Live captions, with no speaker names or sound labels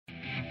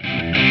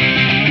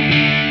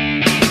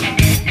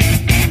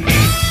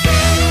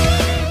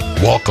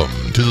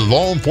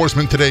Law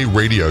Enforcement Today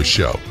radio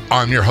show.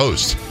 I'm your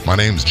host. My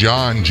name's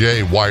John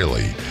J.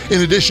 Wiley.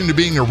 In addition to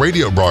being a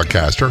radio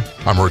broadcaster,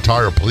 I'm a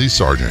retired police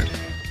sergeant.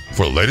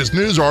 For the latest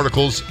news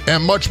articles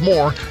and much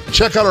more,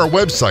 check out our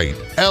website,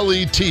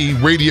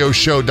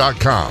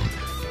 letradioshow.com.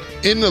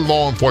 In the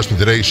Law Enforcement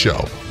Today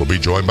show, we'll be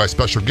joined by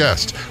special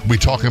guests. We'll be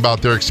talking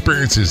about their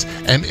experiences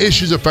and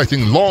issues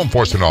affecting law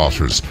enforcement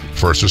officers,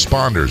 first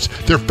responders,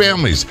 their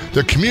families,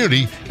 their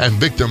community, and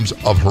victims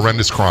of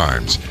horrendous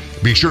crimes.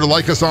 Be sure to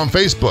like us on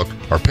Facebook.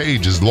 Our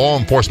page is Law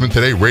Enforcement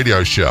Today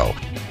Radio Show.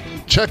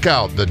 Check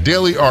out the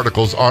daily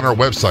articles on our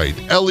website,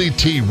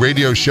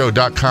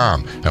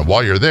 letradioshow.com. And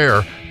while you're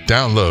there,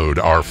 download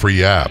our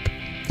free app.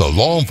 The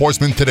Law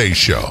Enforcement Today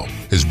show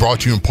is brought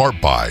to you in part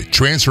by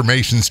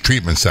Transformations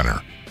Treatment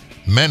Center.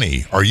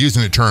 Many are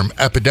using the term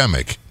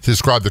epidemic to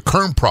describe the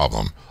current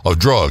problem of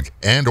drug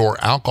and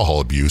or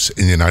alcohol abuse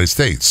in the United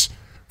States.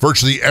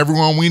 Virtually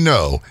everyone we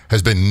know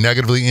has been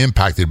negatively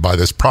impacted by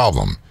this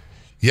problem.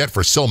 Yet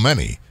for so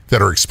many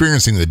that are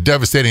experiencing the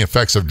devastating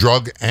effects of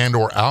drug and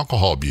or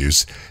alcohol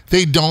abuse,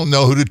 they don't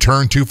know who to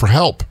turn to for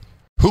help.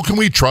 Who can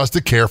we trust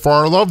to care for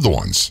our loved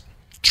ones?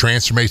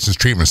 Transformations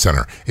Treatment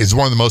Center is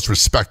one of the most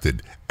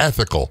respected,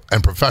 ethical,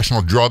 and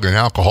professional drug and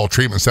alcohol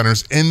treatment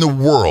centers in the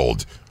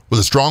world, with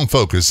a strong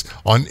focus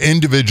on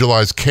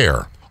individualized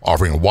care,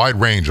 offering a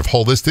wide range of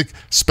holistic,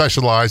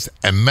 specialized,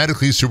 and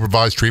medically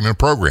supervised treatment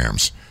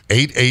programs.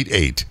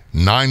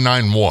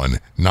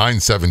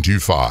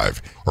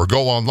 888-991-9725 or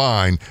go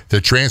online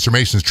to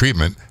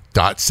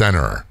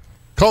transformationstreatment.center.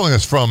 Calling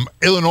us from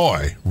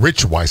Illinois,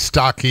 Rich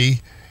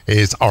Wystocki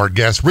is our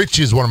guest. Rich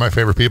is one of my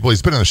favorite people.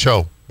 He's been on the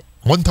show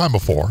one time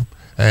before,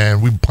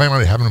 and we plan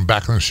on having him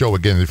back on the show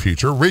again in the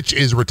future. Rich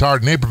is a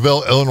retired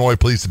Naperville, Illinois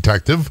police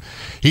detective.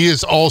 He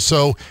is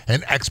also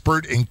an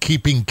expert in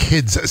keeping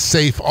kids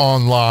safe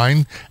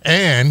online,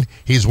 and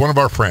he's one of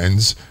our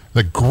friends,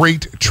 the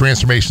great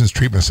Transformations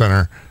Treatment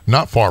Center,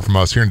 not far from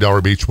us here in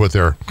Delray Beach, with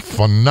their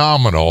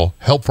phenomenal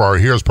Help for Our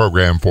Heroes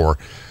program for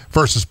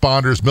first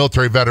responders,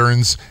 military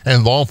veterans,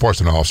 and law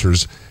enforcement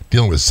officers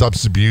dealing with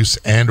substance abuse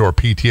and or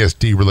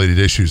PTSD-related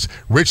issues.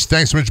 Rich,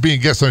 thanks so much for being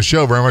a guest on the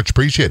show. Very much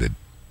appreciated.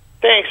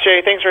 Thanks,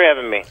 Jay. Thanks for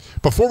having me.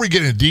 Before we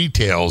get into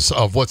details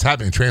of what's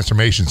happening in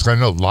Transformations, because I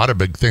know a lot of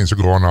big things are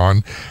going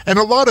on, and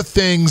a lot of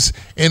things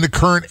in the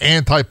current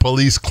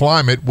anti-police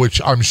climate,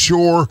 which I'm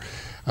sure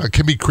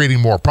can be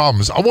creating more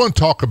problems, I want to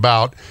talk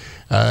about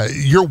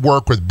your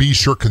work with Be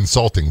Sure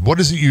Consulting. What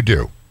is it you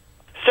do?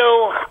 So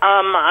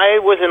I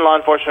was in law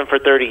enforcement for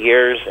 30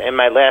 years, and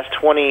my last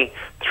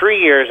 23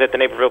 years at the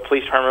Naperville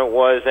Police Department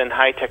was in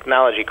high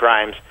technology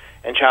crimes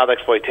and child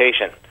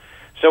exploitation.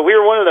 So we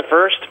were one of the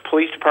first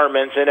police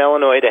departments in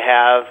Illinois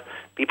to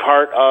be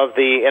part of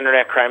the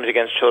Internet Crimes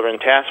Against Children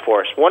Task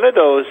Force. One of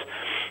those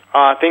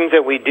things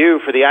that we do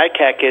for the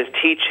ICAC is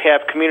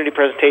have community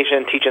presentation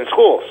and teach in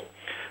schools.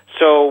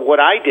 So what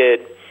I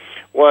did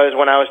was,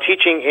 when I was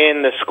teaching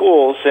in the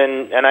schools,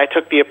 and I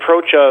took the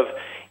approach of,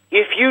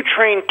 if you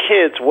train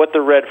kids what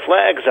the red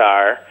flags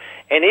are,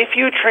 and if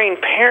you train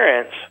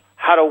parents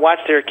how to watch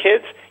their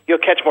kids, you'll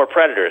catch more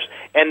predators.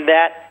 And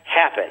that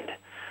happened.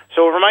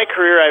 So over my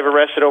career, I've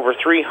arrested over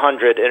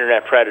 300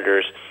 Internet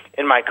predators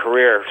in my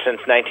career since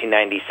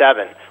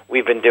 1997.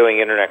 We've been doing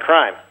Internet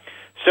crime.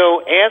 So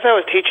as I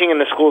was teaching in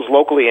the schools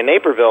locally in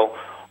Naperville,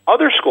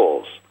 other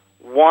schools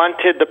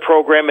wanted the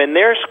program in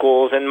their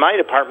schools, and my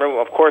department,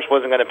 of course,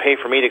 wasn't going to pay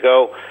for me to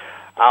go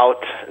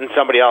out in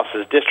somebody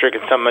else's district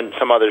in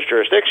some other's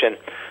jurisdiction.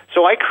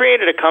 So I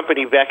created a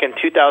company back in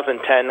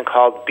 2010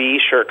 called Be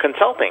Sure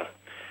Consulting.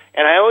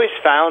 And I always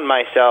found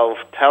myself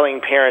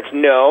telling parents,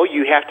 no,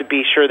 you have to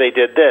be sure they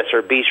did this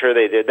or be sure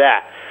they did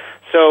that.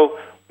 So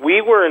we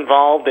were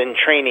involved in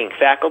training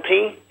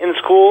faculty in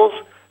schools,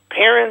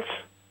 parents,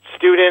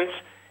 students,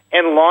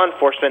 and law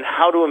enforcement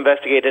how to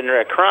investigate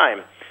Internet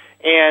crime.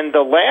 And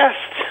the last,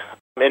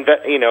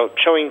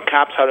 showing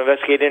cops how to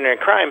investigate Internet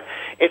crime,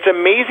 it's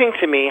amazing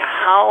to me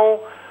how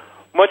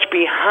much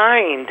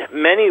behind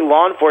many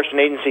law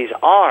enforcement agencies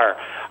are.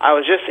 I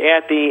was just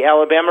at the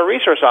Alabama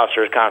Resource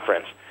Officers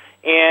Conference,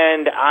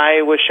 and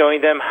I was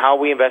showing them how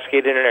we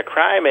investigate Internet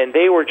crime, and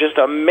they were just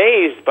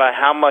amazed by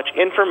how much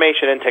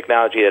information and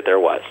technology that there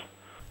was.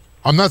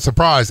 I'm not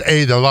surprised,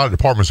 that a lot of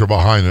departments are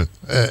behind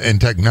in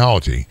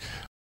technology.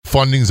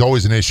 Funding is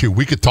always an issue.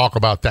 We could talk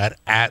about that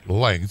at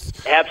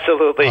length.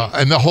 Absolutely.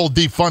 And the whole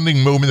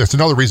defunding movement, that's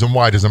another reason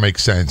why it doesn't make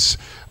sense.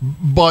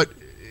 But,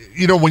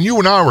 when you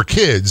and I were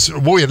kids,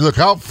 what we had to look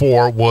out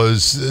for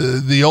was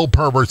the old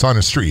perverts on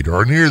the street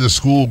or near the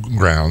school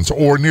grounds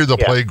or near the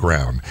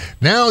playground.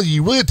 Now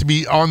you really have to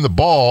be on the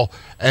ball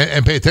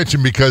and pay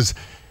attention, because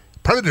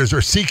predators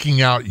are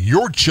seeking out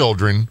your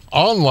children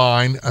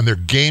online on their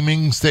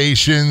gaming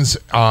stations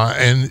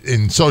and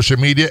in social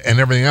media and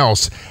everything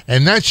else.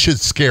 And that should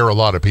scare a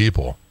lot of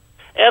people.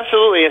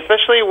 Absolutely,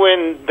 especially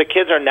when the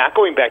kids are not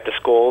going back to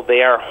school.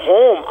 They are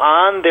home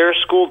on their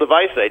school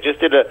devices. I just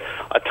did a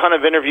ton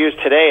of interviews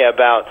today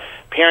about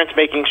parents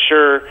making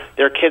sure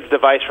their kid's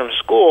device from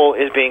school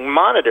is being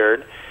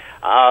monitored.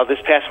 This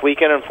past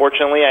weekend,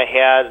 unfortunately, I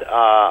had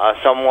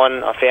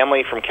a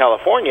family from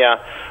California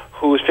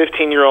whose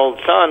 15-year-old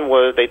son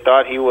they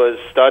thought he was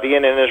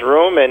studying in his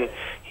room, and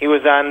he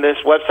was on this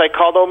website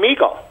called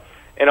Omegle.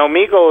 And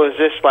Omegle is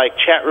this like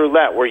chat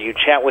roulette where you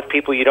chat with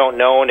people you don't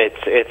know, and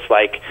it's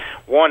like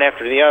one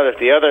after the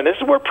other. And this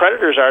is where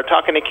predators are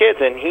talking to kids.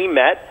 And he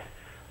met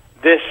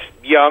this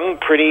young,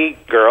 pretty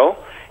girl,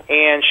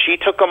 and she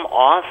took him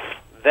off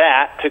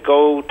that to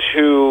go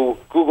to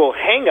Google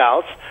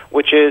Hangouts,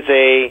 which is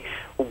a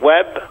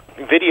web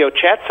video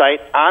chat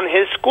site on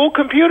his school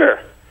computer.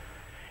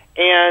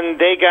 And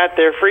they got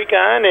their freak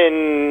on,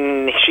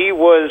 and she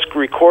was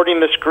recording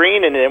the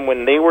screen, and then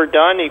when they were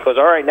done, he goes,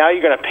 all right, now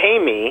you're going to pay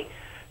me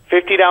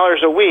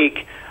 $50 a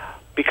week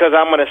because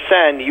I'm going to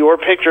send your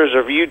pictures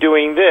of you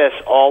doing this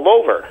all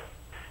over.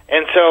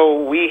 And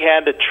so we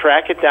had to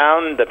track it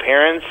down. The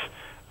parents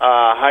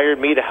hired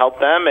me to help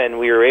them, and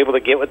we were able to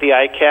get with the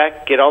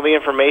ICAC, get all the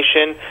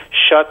information,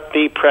 shut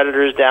the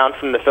predators down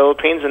from the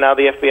Philippines, and now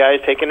the FBI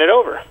is taking it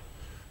over.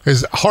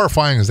 As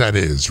horrifying as that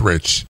is,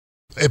 Rich,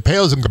 it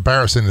pales in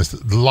comparison to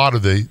a lot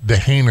of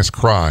the heinous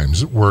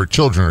crimes where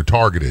children are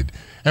targeted.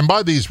 And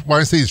when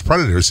I say these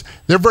predators,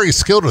 they're very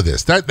skilled at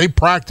this. They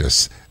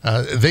practice.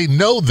 They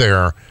know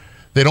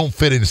they don't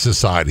fit into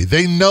society.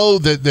 They know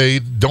that they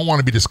don't want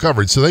to be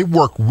discovered, so they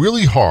work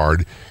really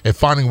hard at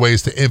finding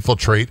ways to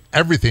infiltrate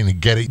everything to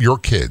get at your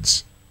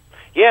kids.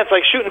 Yeah, it's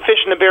like shooting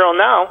fish in a barrel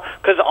now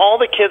because all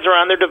the kids are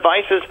on their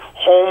devices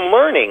home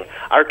learning.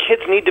 Our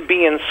kids need to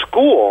be in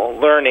school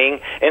learning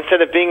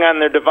instead of being on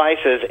their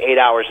devices 8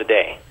 hours a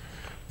day.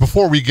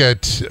 Before we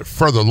get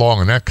further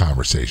along in that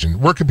conversation,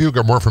 where can people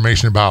get more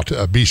information about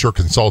Be Sure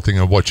Consulting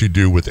and what you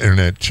do with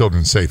Internet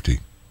children's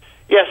safety?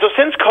 Yeah, so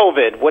since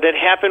COVID, what had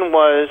happened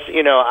was,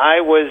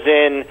 I was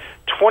in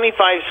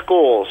 25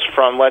 schools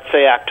from, let's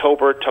say,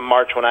 October to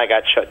March when I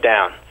got shut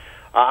down.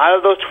 Out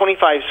of those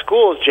 25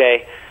 schools,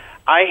 Jay,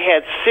 I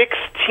had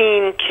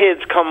 16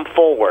 kids come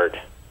forward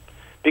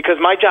because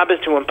my job is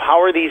to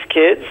empower these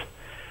kids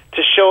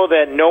to show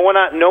that no one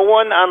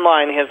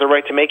online has the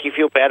right to make you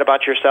feel bad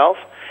about yourself,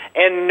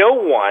 and no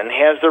one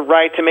has the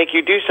right to make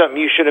you do something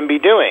you shouldn't be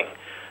doing.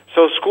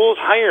 So schools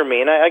hire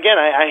me, and I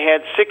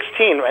had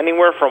 16,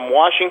 anywhere from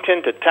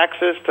Washington to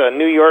Texas to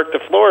New York to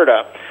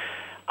Florida.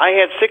 I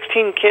had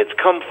 16 kids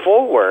come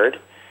forward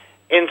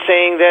in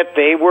saying that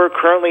they were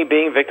currently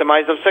being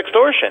victimized of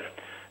sextortion.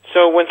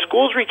 So when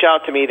schools reach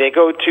out to me, they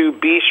go to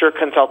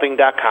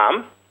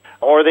BeSureConsulting.com,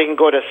 or they can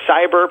go to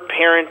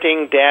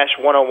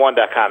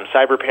cyberparenting-101.com,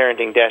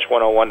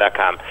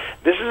 cyberparenting-101.com.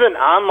 This is an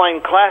online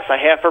class I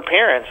have for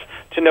parents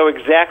to know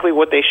exactly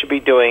what they should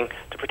be doing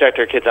to protect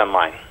their kids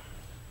online.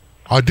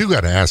 I do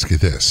got to ask you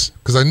this,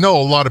 because I know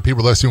a lot of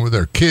people listening with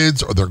their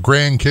kids or their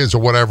grandkids or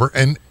whatever,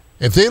 and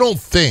if they don't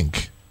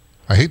think,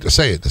 I hate to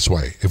say it this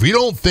way, if you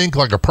don't think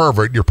like a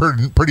pervert, you're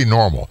pretty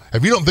normal.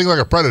 If you don't think like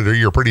a predator,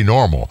 you're pretty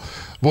normal.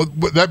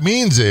 What that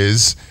means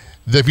is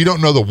that if you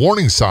don't know the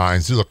warning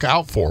signs to look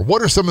out for,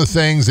 what are some of the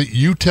things that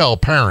you tell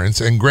parents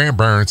and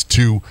grandparents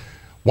to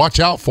watch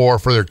out for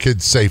their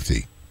kids'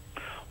 safety?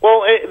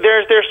 Well,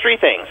 there's three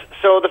things.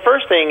 So the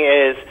first thing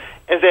is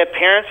that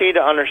parents need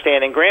to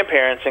understand, and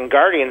grandparents and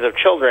guardians of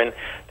children,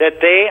 that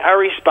they are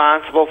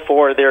responsible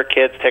for their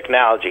kids'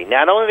 technology.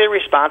 Not only are they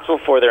responsible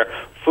for their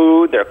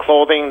food, their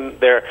clothing,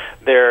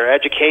 their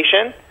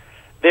education,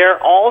 they're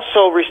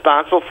also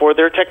responsible for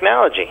their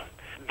technology.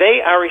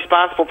 They are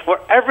responsible for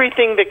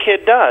everything the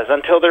kid does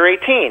until they're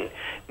 18.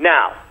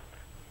 Now,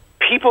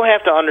 people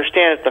have to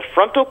understand that the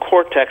frontal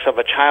cortex of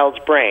a child's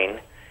brain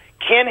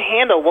can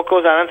handle what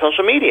goes on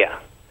social media.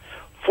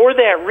 For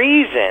that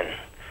reason,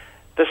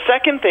 the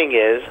second thing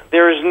is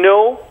there is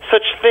no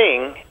such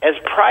thing as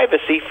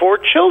privacy for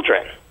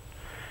children.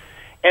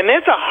 And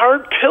that's a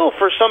hard pill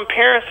for some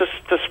parents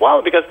to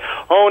swallow because,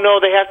 oh, no,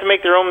 they have to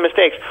make their own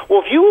mistakes.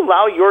 Well, if you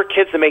allow your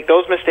kids to make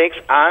those mistakes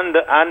on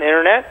the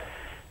internet,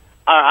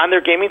 on their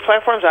gaming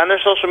platforms, on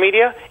their social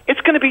media, it's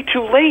going to be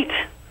too late.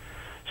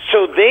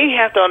 So they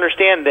have to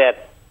understand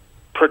that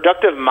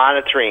productive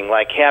monitoring,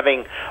 like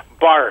having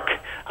Bark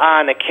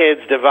on a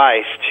kid's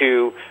device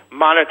to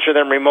monitor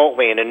them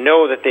remotely and to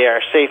know that they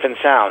are safe and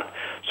sound.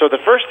 So the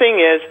first thing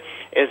is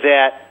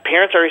that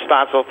parents are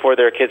responsible for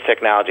their kids'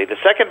 technology. The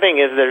second thing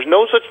is there's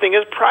no such thing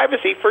as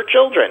privacy for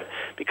children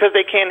because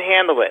they can't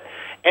handle it.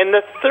 And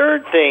the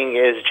third thing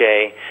is,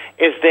 Jay,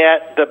 is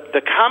that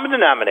the common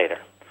denominator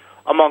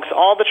amongst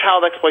all the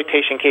child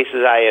exploitation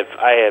cases I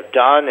have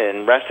done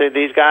and arrested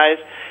these guys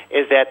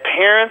is that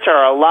parents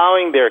are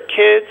allowing their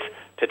kids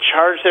to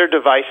charge their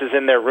devices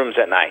in their rooms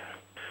at night.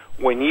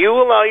 When you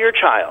allow your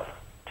child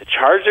to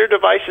charge their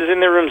devices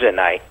in their rooms at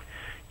night,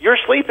 you're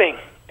sleeping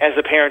as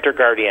a parent or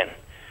guardian.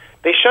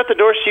 They shut the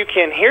door so you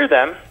can't hear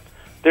them.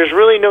 There's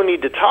really no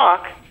need to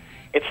talk.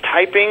 It's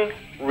typing,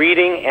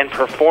 reading, and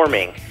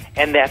performing,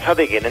 and that's how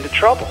they get into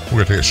trouble. We're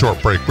going to take a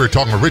short break. We're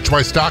talking to Rich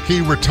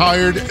Wystocki,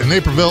 retired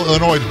Naperville,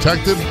 Illinois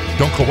detective.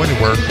 Don't go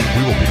anywhere.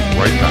 We will be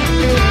right back.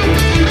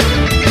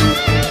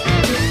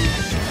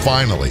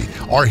 Finally,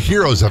 our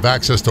heroes have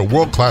access to a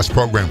world-class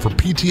program for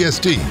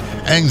PTSD,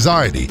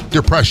 anxiety,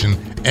 depression,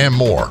 and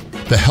more.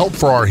 The Help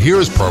for Our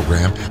Heroes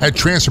program at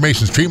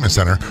Transformations Treatment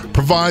Center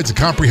provides a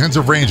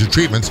comprehensive range of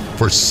treatments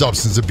for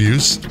substance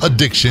abuse,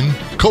 addiction,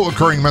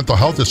 co-occurring mental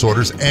health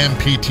disorders, and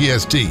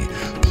PTSD.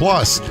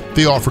 Plus,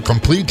 they offer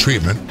complete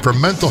treatment for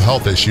mental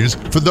health issues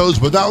for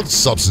those without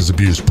substance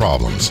abuse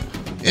problems.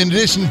 In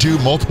addition to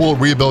multiple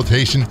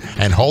rehabilitation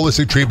and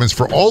holistic treatments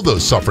for all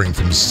those suffering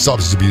from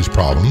substance abuse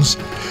problems,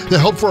 the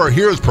Help for Our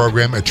Heroes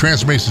program at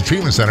Transformations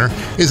Treatment Center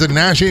is a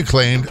nationally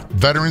acclaimed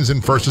veterans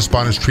and first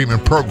responders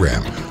treatment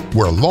program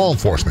where law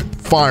enforcement,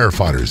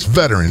 firefighters,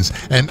 veterans,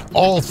 and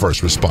all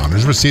first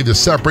responders receive the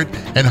separate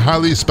and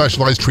highly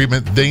specialized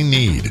treatment they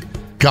need.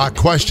 Got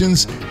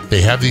questions?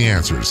 They have the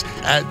answers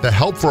at the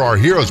Help for Our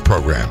Heroes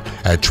program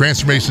at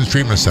Transformations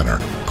Treatment Center.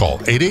 Call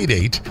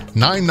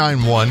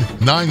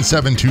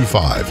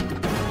 888-991-9725.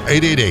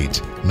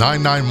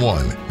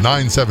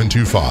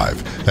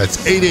 888-991-9725. That's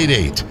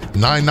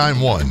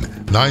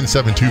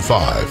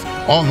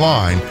 888-991-9725.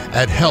 Online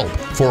at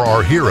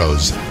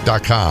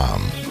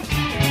helpforourheroes.com.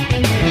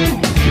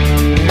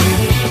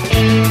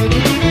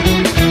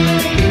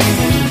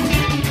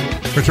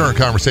 Return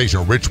conversation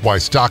with Rich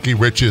Wystocki.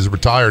 Rich is a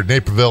retired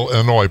Naperville,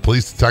 Illinois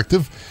police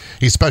detective.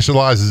 He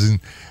specializes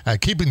in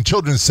keeping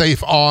children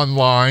safe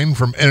online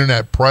from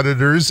internet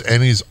predators,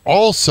 and he's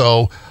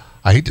also,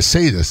 I hate to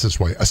say this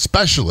way, a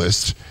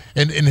specialist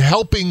in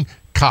helping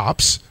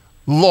cops,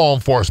 law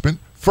enforcement,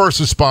 first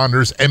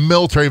responders, and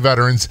military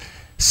veterans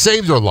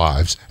save their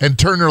lives and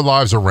turn their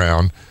lives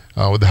around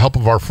with the help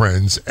of our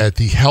friends at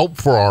the Help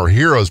for Our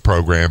Heroes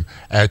program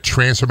at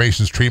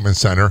Transformations Treatment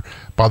Center.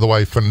 By the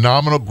way,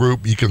 phenomenal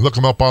group. You can look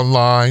them up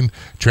online,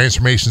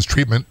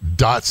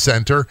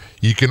 transformationstreatment.center.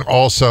 You can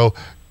also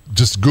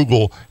just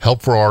Google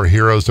Help for Our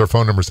Heroes. Their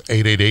phone number is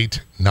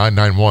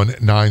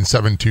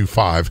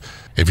 888-991-9725.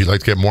 If you'd like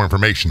to get more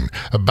information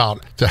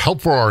about the Help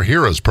for Our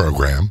Heroes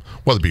program,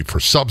 whether it be for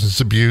substance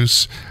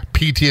abuse,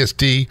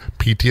 PTSD,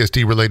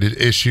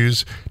 PTSD-related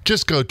issues,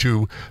 just go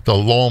to the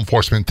Law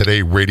Enforcement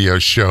Today Radio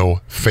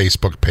Show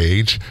Facebook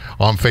page.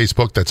 On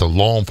Facebook, that's a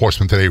Law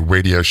Enforcement Today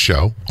Radio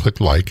Show. Click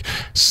like.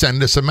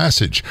 Send us a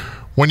message.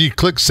 When you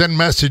click send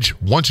message,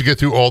 once you get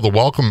through all the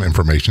welcome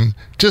information,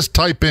 just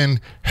type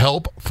in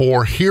Help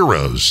for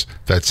Heroes.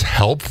 That's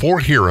Help for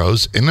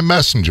Heroes in the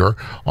messenger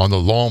on the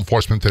Law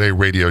Enforcement Today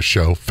Radio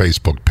Show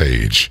Facebook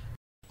page.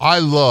 I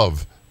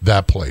love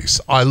that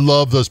place. I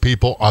love those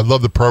people. I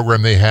love the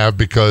program they have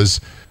because,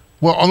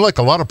 well, unlike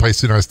a lot of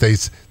places in the United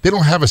States, they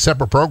don't have a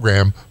separate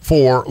program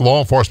for law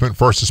enforcement,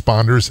 first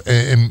responders,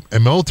 and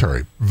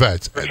military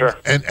vets. For sure.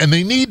 And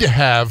they need to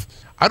have,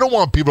 I don't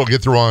want people to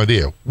get the wrong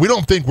idea. We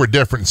don't think we're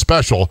different and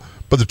special,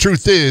 but the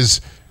truth is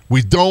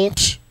we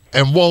don't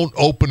and won't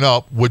open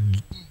up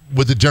with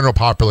the general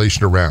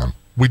population around.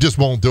 We just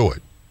won't do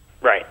it.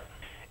 Right.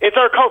 It's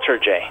our culture,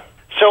 Jay.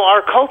 So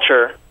our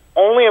culture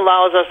only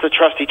allows us to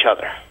trust each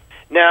other.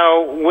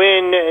 Now,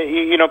 when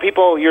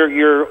people,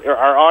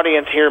 our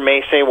audience here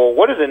may say, well,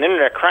 what does an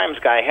internet crimes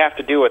guy have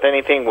to do with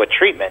anything with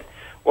treatment?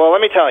 Well,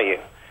 let me tell you,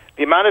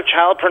 the amount of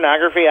child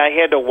pornography I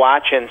had to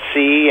watch and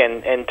see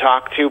and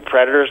talk to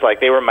predators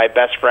like they were my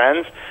best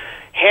friends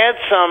had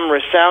some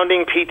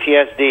resounding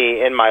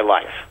PTSD in my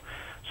life.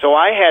 So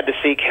I had to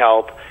seek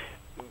help,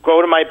 go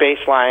to my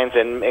baselines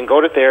and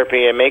go to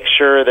therapy and make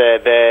sure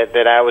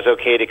that I was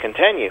okay to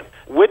continue.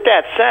 With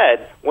that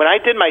said, when I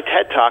did my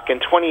TED Talk in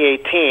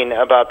 2018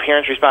 about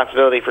parents'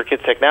 responsibility for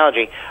kids'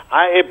 technology,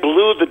 it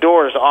blew the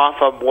doors off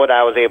of what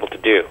I was able to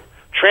do.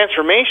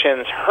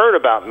 Transformations heard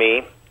about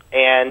me,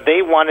 and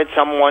they wanted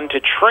someone to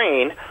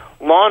train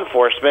law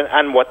enforcement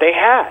on what they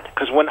had.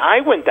 Because when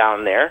I went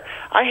down there,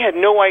 I had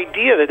no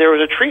idea that there was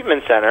a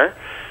treatment center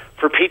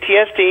for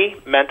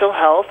PTSD, mental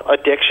health,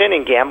 addiction,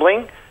 and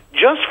gambling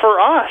just for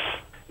us.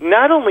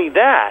 Not only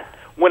that,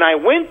 when I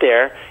went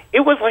there,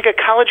 it was like a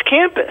college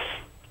campus.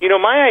 You know,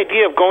 my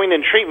idea of going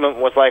in treatment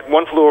was like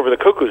one flew over the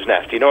cuckoo's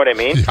nest. You know what I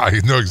mean? Yeah, I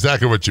know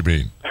exactly what you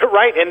mean.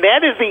 Right, and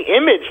that is the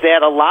image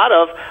that a lot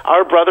of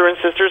our brother and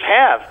sisters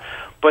have.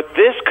 But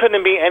this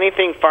couldn't be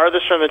anything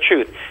farthest from the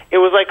truth. It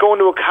was like going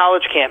to a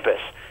college campus.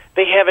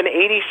 They have an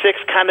 86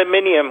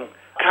 condominium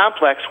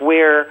complex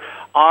where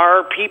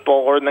our people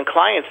or the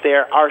clients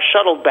there are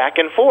shuttled back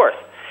and forth.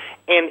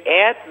 And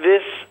at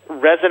this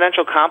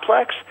residential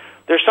complex,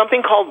 there's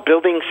something called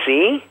Building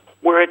C,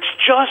 where it's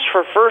just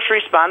for first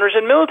responders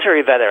and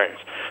military veterans.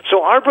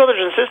 So our brothers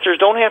and sisters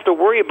don't have to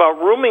worry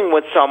about rooming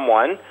with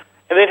someone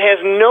that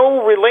has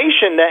no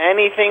relation to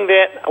anything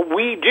that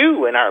we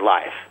do in our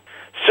life.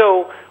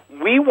 So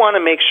we want to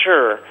make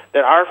sure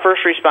that our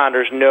first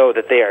responders know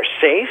that they are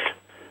safe,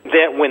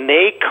 that when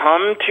they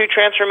come to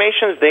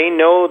Transformations, they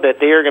know that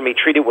they are going to be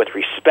treated with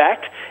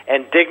respect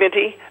and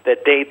dignity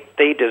that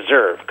they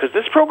deserve. Because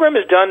this program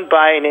is done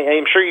by, and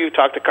I'm sure you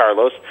talked to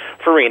Carlos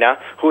Farina,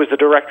 who is the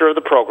director of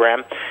the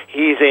program.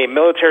 He's a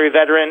military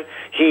veteran.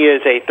 He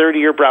is a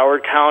 30-year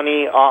Broward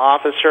County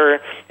officer,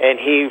 and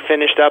he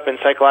finished up in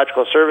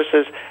psychological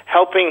services,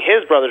 helping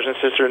his brothers and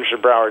sisters in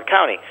Broward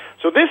County.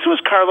 So this was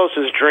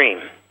Carlos's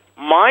dream.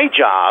 My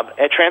job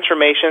at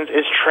Transformations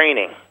is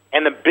training.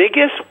 And the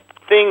biggest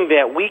thing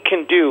that we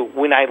can do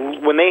when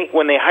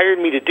they hired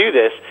me to do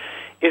this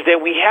is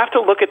that we have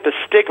to look at the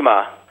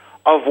stigma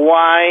of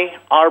why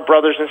our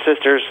brothers and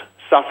sisters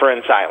suffer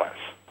in silence.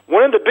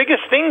 One of the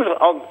biggest things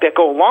that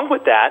go along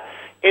with that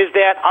is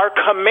that our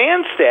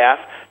command staff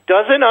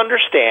doesn't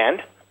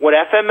understand what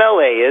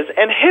FMLA is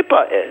and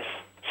HIPAA is.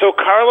 So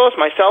Carlos,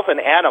 myself, and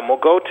Adam will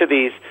go to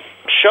these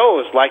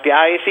shows like the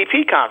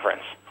IACP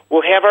conference.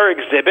 We'll have our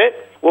exhibit.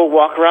 We'll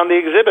walk around the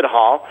exhibit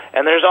hall,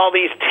 and there's all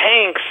these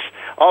tanks,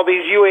 all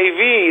these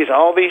UAVs,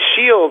 all these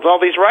shields, all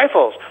these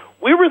rifles.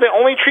 We were the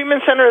only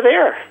treatment center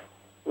there.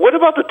 What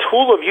about the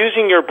tool of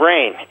using your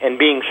brain and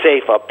being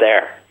safe up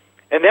there?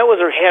 And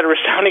that had a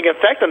resounding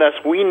effect on us.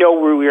 We know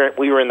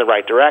we were in the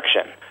right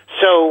direction.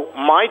 So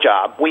my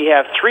job, we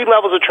have 3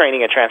 levels of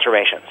training at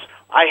Transformations.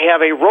 I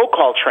have a roll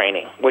call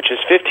training, which is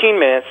 15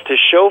 minutes to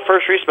show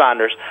first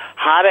responders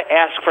how to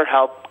ask for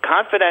help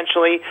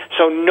confidentially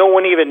so no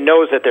one even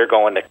knows that they're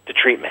going to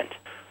treatment.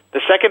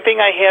 The second thing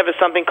I have is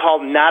something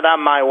called Not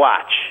on My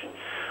Watch,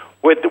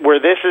 where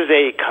this is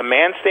a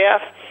command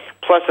staff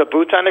plus a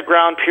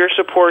boots-on-the-ground peer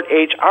support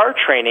HR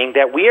training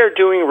that we are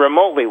doing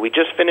remotely. We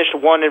just finished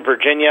one in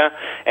Virginia,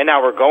 and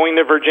now we're going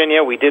to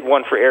Virginia. We did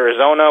one for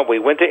Arizona. We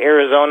went to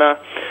Arizona.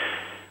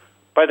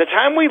 By the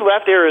time we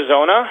left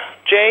Arizona,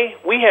 Jay,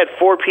 we had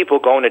 4 people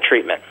going to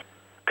treatment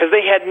because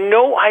they had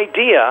no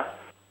idea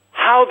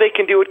how they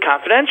can do it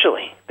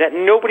confidentially, that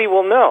nobody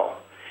will know.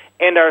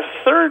 And our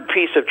third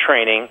piece of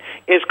training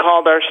is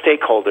called our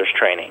stakeholders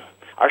training.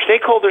 Our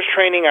stakeholders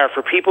training are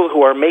for people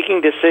who are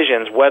making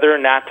decisions whether or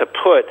not to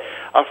put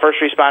a first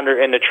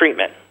responder into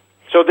treatment.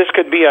 So this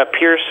could be a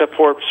peer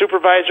support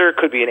supervisor,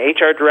 could be an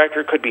HR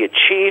director, could be a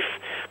chief,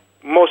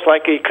 most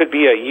likely it could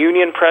be a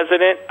union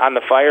president on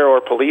the fire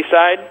or police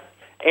side.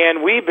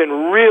 And we've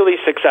been really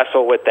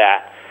successful with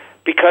that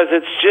because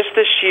it's just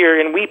the sheer,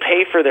 and we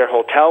pay for their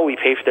hotel, we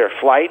pay for their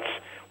flights,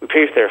 we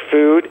pay for their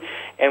food,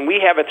 and we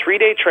have a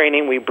 3-day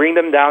training. We bring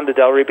them down to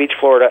Delray Beach,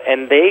 Florida,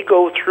 and they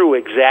go through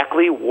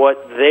exactly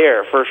what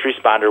their first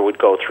responder would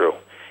go through.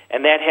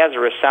 And that has a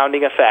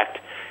resounding effect,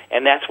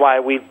 and that's why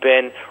we've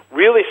been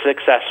really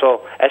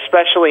successful,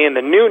 especially in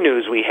the new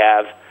news we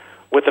have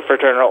with the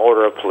Fraternal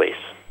Order of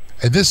Police.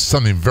 And this is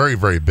something very,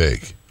 very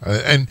big.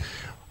 And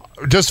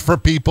just for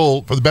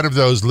people, for the benefit of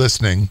those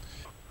listening,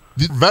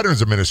 the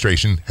Veterans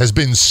Administration has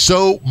been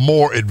so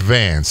more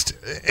advanced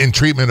in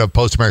treatment of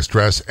post-traumatic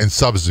stress and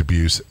substance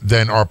abuse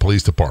than our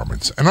police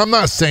departments. And I'm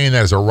not saying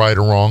that as a right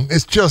or wrong.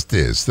 It just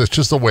is. That's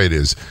just the way it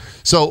is.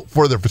 So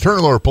for the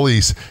Fraternal Order of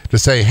Police to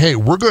say, hey,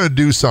 we're going to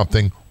do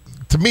something,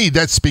 to me,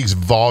 that speaks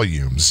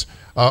volumes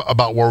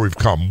about where we've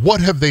come.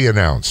 What have they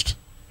announced?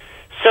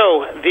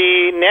 So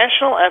the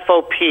National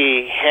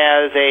FOP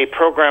has a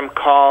program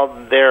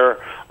called their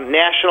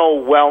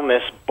National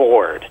Wellness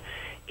Board.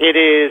 It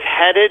is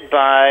headed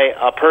by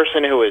a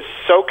person who is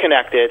so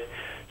connected,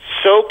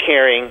 so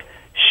caring,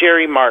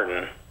 Sherry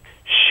Martin.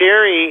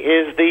 Sherry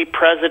is the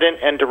president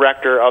and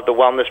director of the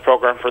wellness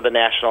program for the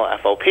National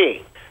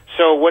FOP.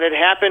 So what had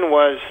happened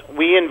was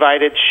we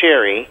invited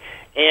Sherry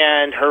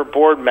and her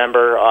board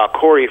member,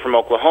 Corey from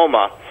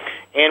Oklahoma,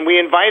 and we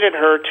invited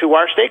her to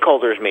our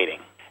stakeholders meeting.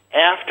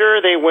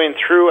 After they went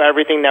through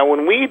everything, now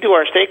when we do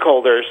our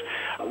stakeholders,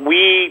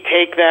 we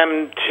take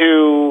them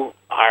to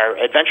our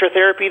adventure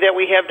therapy that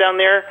we have down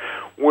there,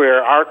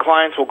 where our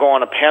clients will go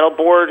on a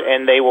paddleboard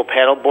and they will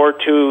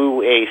paddleboard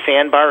to a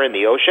sandbar in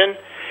the ocean.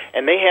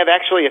 And they have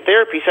actually a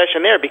therapy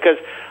session there because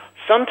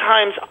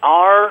sometimes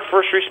our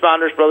first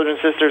responders, brothers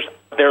and sisters,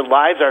 their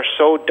lives are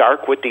so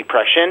dark with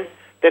depression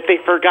that they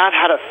forgot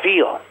how to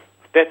feel,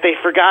 that they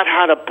forgot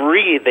how to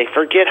breathe. They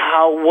forget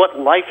what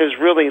life is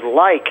really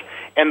like.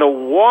 And the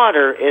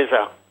water is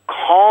a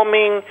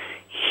calming,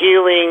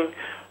 healing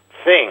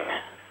thing.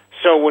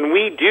 So when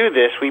we do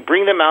this, we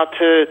bring them out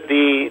to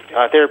the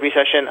therapy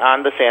session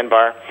on the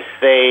sandbar.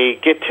 They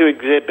get to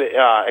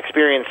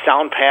experience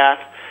sound path.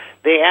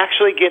 They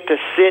actually get to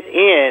sit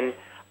in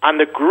on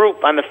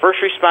the first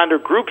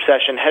responder group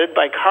session headed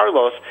by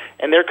Carlos,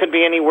 and there could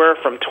be anywhere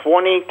from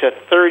 20 to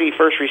 30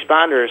 first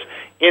responders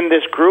in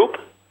this group,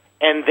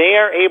 and they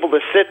are able to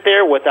sit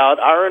there without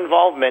our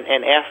involvement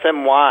and ask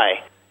them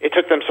why it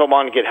took them so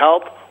long to get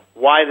help.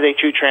 Why did they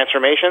choose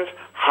Transformations?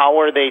 How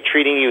are they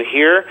treating you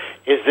here?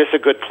 Is this a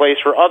good place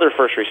for other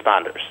first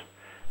responders?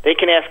 They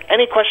can ask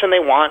any question they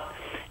want,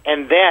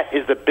 and that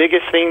is the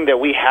biggest thing that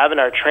we have in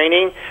our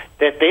training,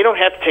 that they don't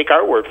have to take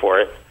our word for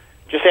it.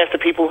 Just ask the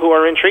people who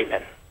are in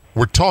treatment.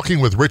 We're talking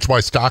with Rich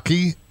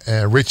Wystocki.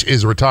 Rich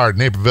is a retired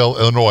Naperville,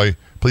 Illinois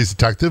police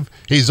detective.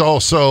 He's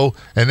also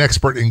an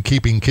expert in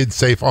keeping kids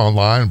safe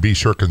online, Be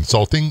Sure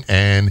Consulting,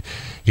 and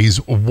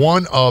he's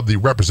one of the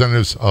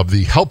representatives of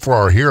the Help for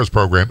Our Heroes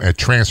program at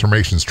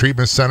Transformations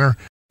Treatment Center.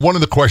 One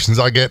of the questions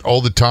I get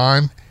all the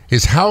time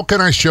is, how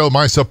can I show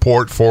my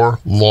support for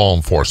law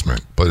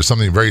enforcement? But there's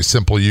something very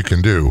simple you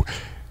can do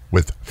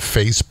with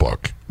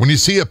Facebook. When you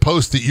see a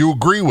post that you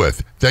agree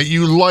with, that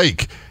you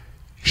like,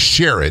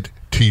 share it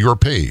to your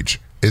page.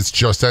 It's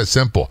just that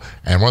simple.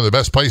 And one of the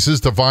best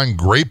places to find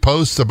great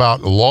posts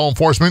about law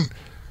enforcement,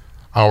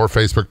 our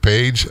Facebook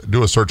page.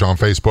 Do a search on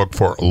Facebook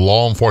for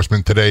Law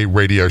Enforcement Today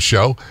radio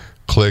show.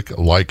 click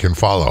like and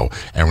follow.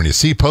 And when you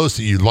see posts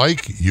that you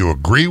like, you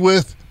agree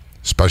with,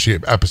 especially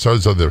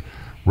episodes of the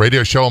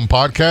radio show and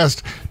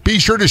podcast, be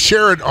sure to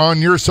share it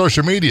on your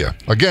social media.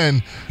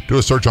 Again, do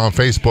a search on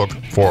Facebook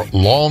for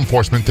Law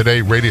Enforcement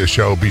Today Radio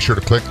Show. Be sure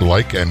to click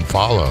like and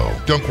follow.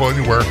 Don't go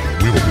anywhere.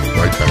 We will be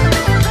right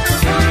back.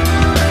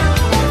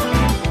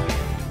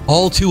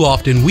 All too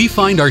often, we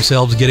find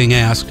ourselves getting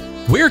asked,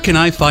 where can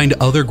I find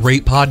other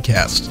great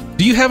podcasts?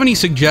 Do you have any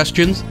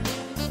suggestions?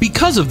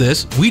 Because of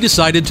this, we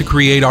decided to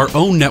create our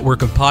own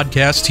network of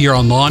podcasts here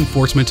on Law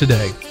Enforcement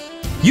Today.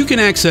 You can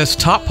access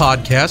top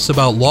podcasts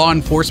about law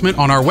enforcement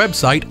on our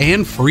website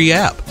and free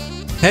app.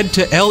 Head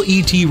to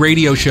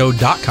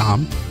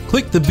letradioshow.com,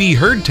 click the Be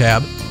Heard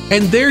tab,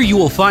 and there you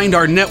will find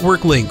our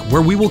network link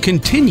where we will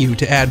continue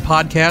to add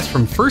podcasts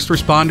from first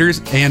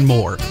responders and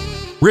more.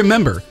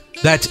 Remember,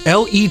 that's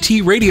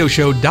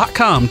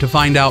letradioshow.com to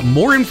find out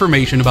more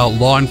information about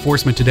Law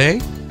Enforcement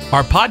Today,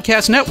 our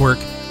podcast network,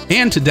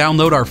 and to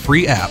download our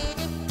free app,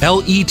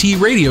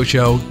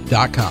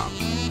 letradioshow.com.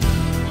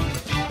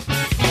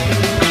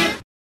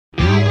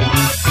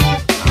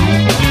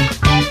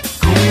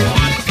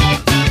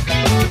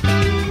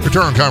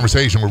 Return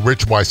conversation with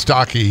Rich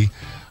Wystocki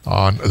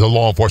on the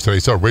Law Enforcement Today.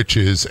 So Rich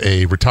is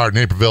a retired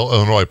Naperville,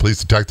 Illinois police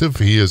detective.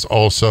 He is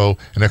also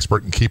an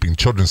expert in keeping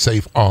children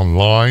safe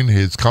online.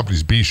 His company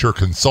is Be Sure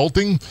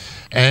Consulting,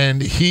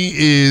 and he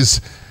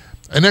is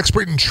an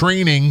expert in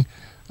training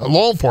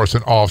law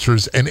enforcement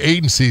officers and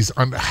agencies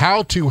on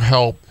how to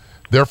help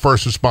their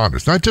first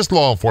responders, not just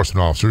law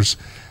enforcement officers,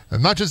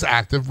 and not just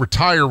active,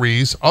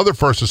 retirees, other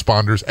first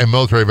responders, and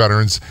military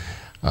veterans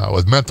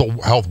with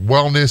mental health,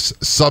 wellness,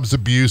 substance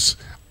abuse,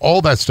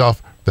 all that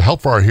stuff. The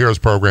Help for Our Heroes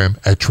program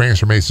at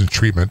Transformations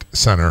Treatment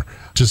Center.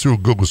 Just do a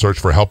Google search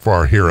for Help for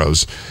Our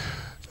Heroes.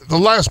 The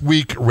last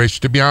week,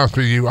 Rich, to be honest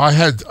with you, I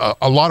had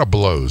a lot of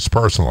blows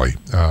personally.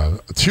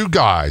 Two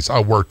guys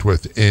I worked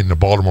with in the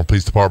Baltimore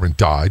Police Department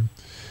died.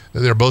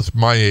 They're both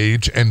my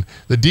age, and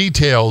the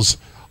details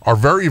are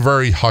very,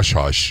 very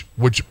hush-hush,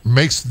 which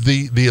makes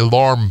the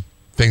alarm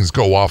things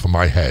go off in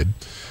my head.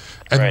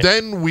 And Right.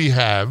 Then we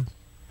have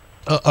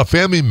a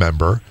family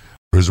member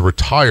who's a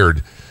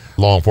retired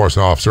law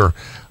enforcement officer,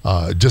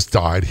 just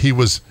died. He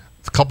was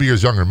a couple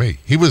years younger than me.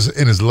 He was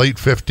in his late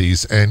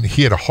 50s, and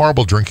he had a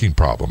horrible drinking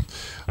problem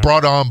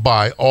brought on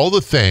by all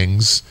the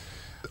things,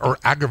 or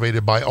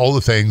aggravated by all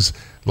the things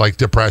like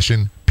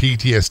depression,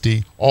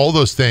 PTSD, all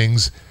those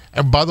things.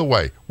 And by the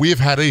way, we have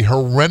had a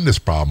horrendous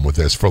problem with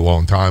this for a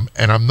long time,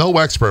 and I'm no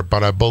expert,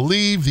 but I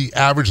believe the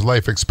average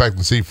life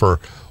expectancy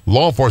for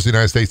law enforcement in the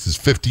United States is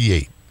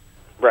 58.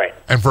 Right.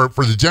 And for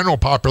the general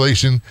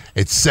population,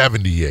 it's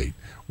 78.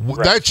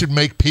 Right. That should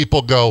make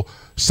people go,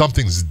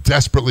 something's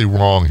desperately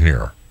wrong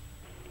here.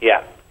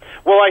 Yeah.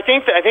 Well, I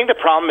think the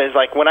problem is,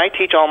 like, when I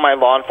teach all my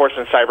law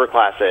enforcement cyber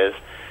classes,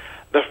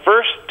 the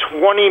first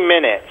 20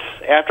 minutes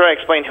after I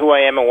explain who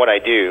I am and what I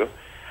do,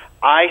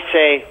 I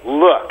say,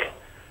 look,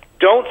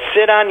 don't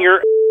sit on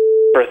your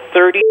for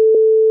 30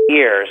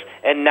 years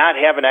and not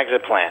have an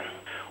exit plan.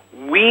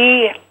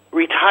 We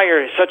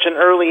retire at such an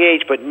early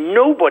age, but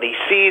nobody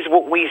sees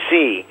what we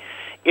see.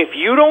 If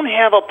you don't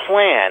have a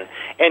plan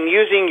and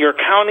using your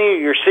county or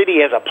your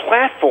city as a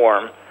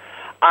platform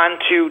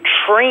to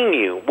train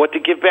you what to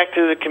give back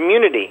to the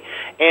community,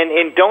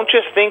 and don't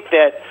just think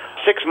that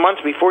 6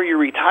 months before you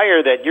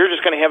retire that you're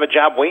just going to have a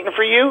job waiting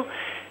for you.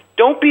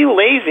 Don't be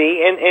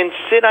lazy and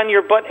sit on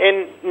your butt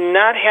and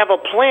not have a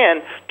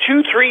plan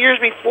 2, 3 years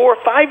before,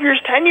 5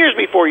 years, 10 years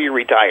before you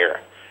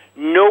retire.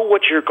 Know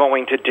what you're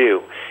going to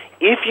do.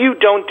 If you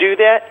don't do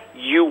that,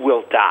 you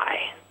will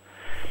die.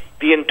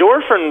 The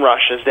endorphin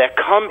rushes that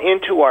come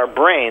into our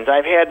brains,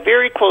 I've had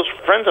very close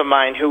friends of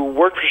mine who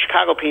worked for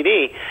Chicago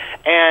PD,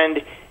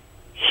 and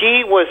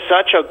he was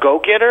such a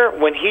go-getter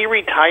when he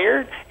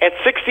retired at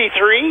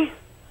 63,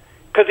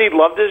 because he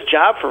loved his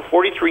job for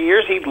 43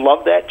 years. He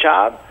loved that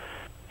job.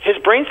 His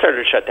brain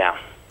started to shut down.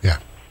 Yeah.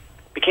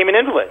 Became an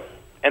invalid,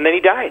 and then he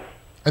died.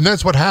 And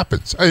that's what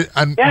happens.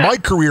 And my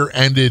career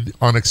ended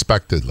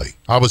unexpectedly.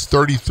 I was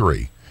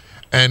 33.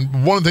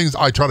 And one of the things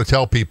I try to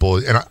tell people,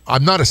 and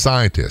I'm not a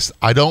scientist,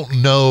 I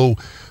don't know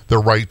the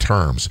right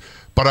terms,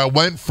 but I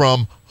went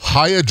from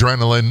high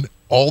adrenaline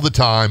all the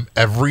time,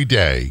 every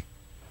day,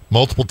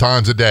 multiple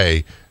times a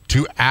day,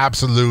 to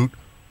absolute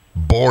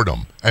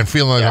boredom and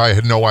feeling like I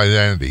had no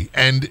identity.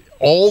 And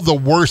all the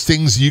worst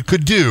things you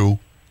could do,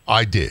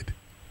 I did.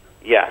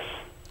 Yes.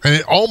 And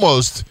it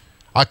almost,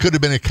 I could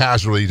have been a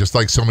casualty just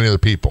like so many other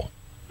people.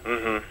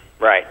 Mm-hmm.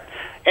 Right.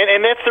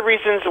 And that's the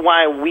reasons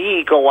why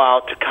we go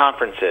out to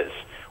conferences.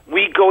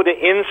 We go to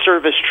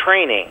in-service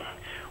training.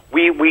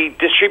 We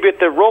distribute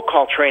the roll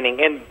call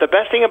training. And the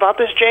best thing about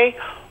this, Jay,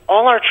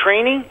 all our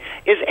training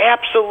is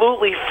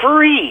absolutely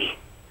free.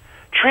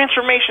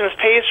 Transformations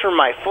pays for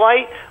my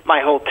flight,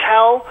 my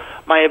hotel,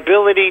 my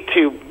ability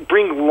to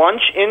bring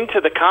lunch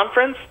into the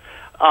conference,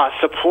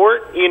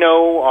 support,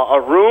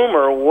 a room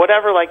or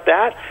whatever like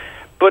that.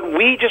 But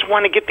we just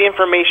want to get the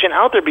information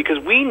out there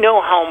because we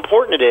know how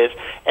important it is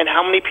and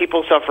how many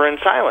people suffer in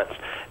silence.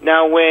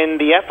 Now, when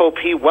the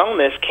FOP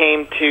Wellness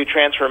came to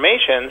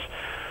Transformations,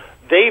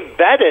 They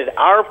vetted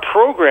our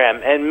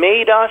program and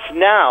made us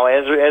now,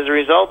 as a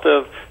result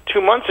of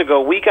 2 months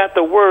ago, we got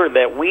the word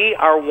that we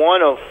are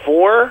one of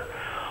 4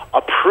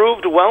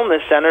 approved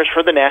wellness centers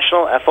for the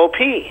national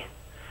FOP.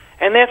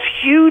 And that's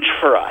huge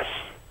for us.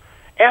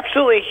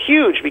 Absolutely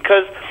huge,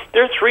 because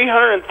their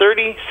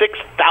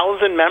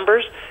 336,000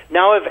 members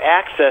now have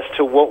access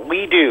to what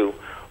we do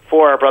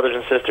for our brothers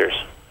and sisters.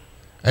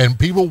 And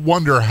people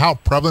wonder how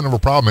prevalent of a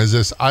problem is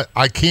this.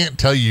 I can't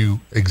tell you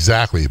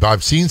exactly, but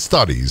I've seen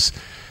studies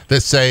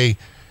that say,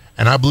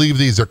 and I believe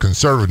these are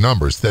conservative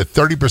numbers, that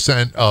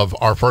 30% of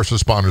our first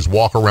responders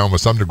walk around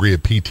with some degree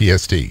of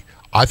PTSD.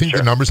 I think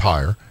the number's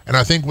higher, and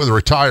I think with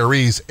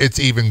retirees, it's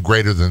even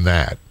greater than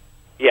that.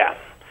 Yeah,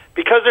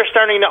 because they're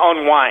starting to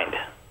unwind.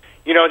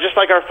 You know, just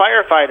like our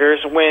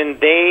firefighters, when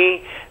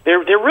they're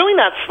really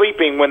not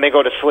sleeping when they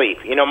go to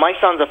sleep. You know, my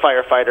son's a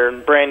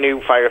firefighter, brand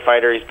new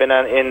firefighter. He's been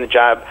in the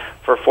job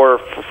for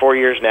four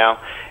years now,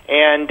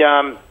 and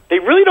they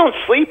really don't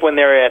sleep when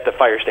they're at the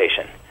fire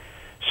station.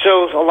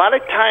 So a lot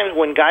of times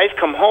when guys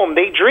come home,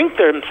 they drink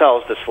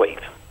themselves to sleep.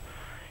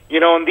 You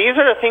know, and these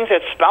are the things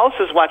that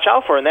spouses watch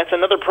out for, and that's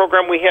another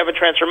program we have at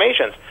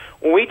Transformations.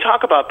 When we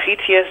talk about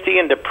PTSD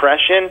and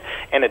depression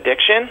and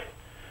addiction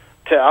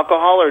to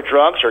alcohol or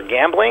drugs or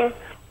gambling,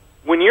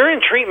 when you're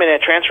in treatment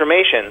at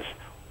Transformations,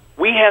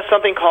 we have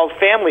something called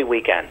Family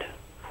Weekend.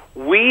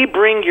 We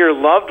bring your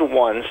loved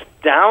ones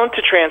down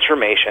to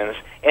Transformations,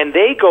 and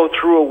they go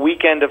through a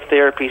weekend of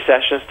therapy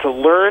sessions to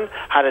learn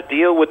how to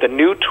deal with the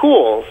new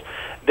tools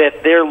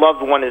that their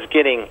loved one is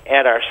getting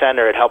at our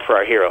center at Help for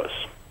Our Heroes.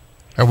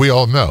 And we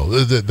all know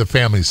the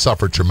families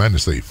suffer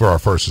tremendously for our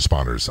first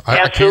responders.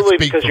 Absolutely,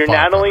 because you're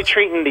not only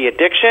treating the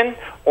addiction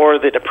or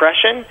the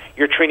depression,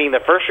 you're treating the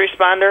first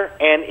responder,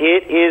 and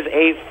it is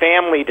a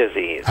family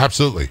disease.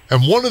 Absolutely.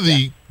 And one of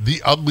the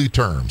ugly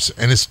terms,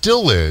 and it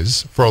still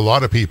is for a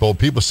lot of people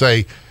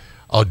say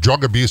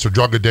drug abuse or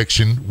drug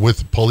addiction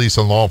with police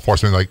and law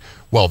enforcement, like,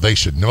 well, they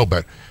should know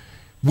better.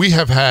 We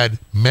have had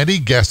many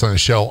guests on the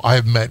show. I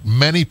have met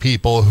many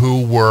people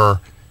who were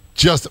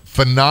just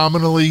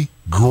phenomenally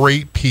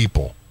great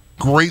people,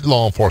 great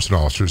law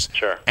enforcement officers.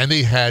 Sure. And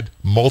they had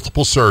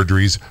multiple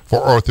surgeries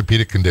for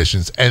orthopedic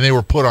conditions, and they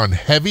were put on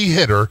heavy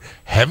hitter,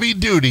 heavy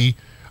duty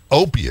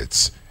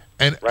opiates.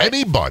 And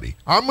anybody,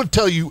 I'm going to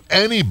tell you,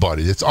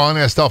 anybody that's on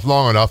that stuff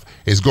long enough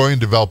is going to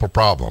develop a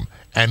problem.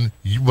 And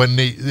when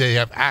they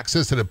have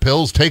access to the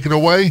pills taken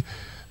away,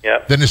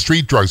 then the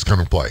street drugs come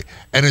into play.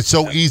 And it's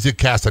so easy to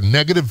cast a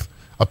negative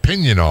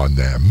opinion on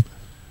them.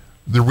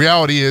 The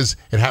reality is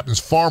it happens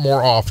far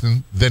more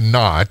often than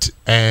not,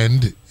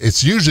 and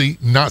it's usually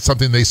not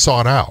something they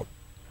sought out.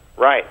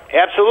 Right,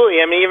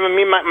 absolutely. I mean, even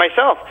me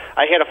myself,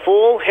 I had a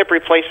full hip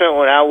replacement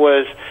when I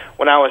was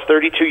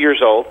 32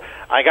 years old.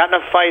 I got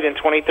in a fight in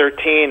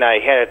 2013.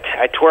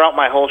 I tore out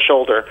my whole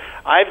shoulder.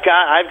 I've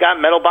got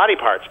metal body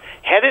parts.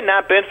 Had it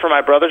not been for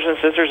my brothers and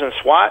sisters in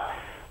SWAT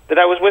that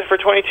I was with for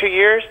 22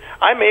 years,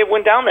 I may have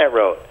went down that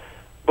road.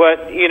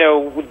 But, you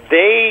know,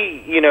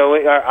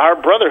 our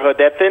brotherhood,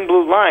 that thin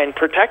blue line,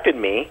 protected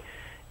me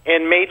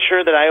and made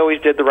sure that I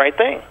always did the right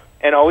thing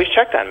and always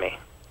checked on me.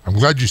 I'm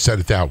glad you said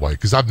it that way,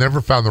 because I've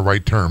never found the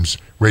right terms.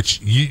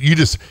 Rich, you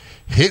just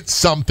hit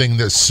something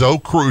that's so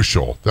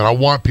crucial that I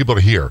want people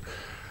to hear.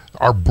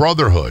 Our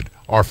brotherhood,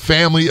 our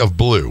family of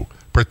blue,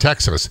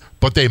 protects us,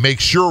 but they make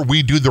sure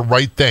we do the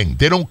right thing.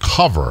 They don't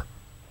cover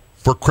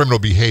for criminal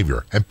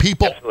behavior. And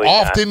people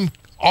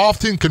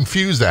often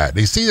confuse that.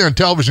 They see it on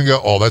television and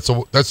go, oh,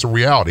 that's a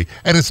reality.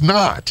 And it's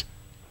not.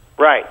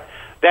 Right.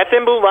 That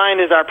thin blue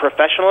line is our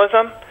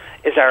professionalism,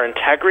 is our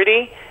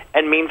integrity,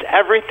 and means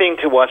everything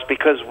to us,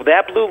 because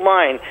that blue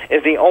line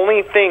is the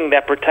only thing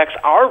that protects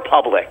our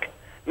public,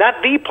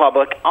 not the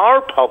public,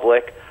 our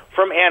public,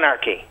 from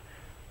anarchy.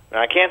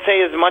 Now, I can't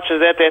say as much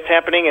as that's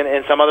happening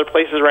in some other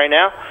places right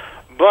now,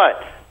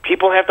 but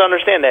people have to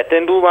understand that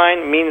thin blue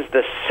line means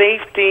the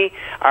safety,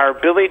 our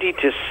ability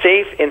to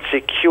safe and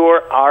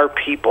secure our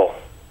people.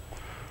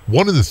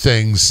 One of the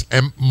things,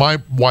 and my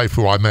wife,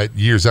 who I met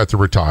years after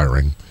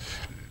retiring,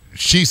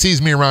 she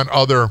sees me around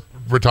other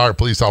retired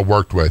police I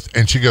worked with,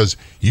 and she goes,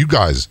 you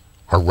guys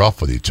are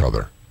rough with each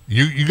other.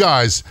 You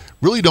guys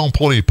really don't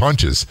pull any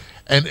punches.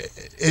 And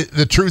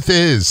the truth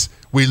is,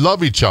 we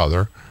love each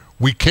other,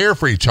 we care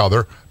for each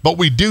other, but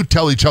we do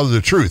tell each other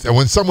the truth. And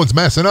when someone's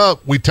messing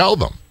up, we tell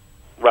them.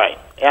 Right.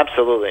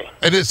 Absolutely.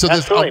 And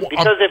absolutely.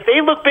 Because if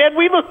they look bad,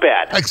 we look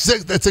bad.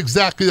 That's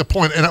exactly the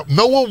point. And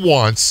no one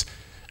wants,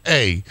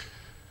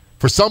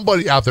 for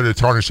somebody out there to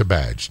tarnish a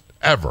badge,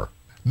 ever.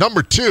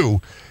 Number two,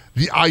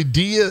 the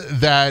idea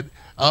that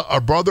a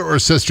brother or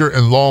sister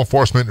in law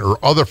enforcement or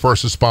other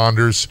first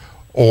responders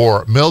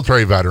or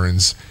military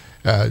veterans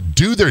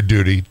do their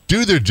duty,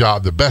 do their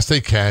job the best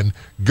they can,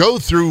 go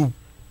through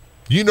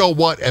you know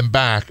what and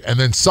back, and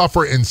then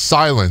suffer in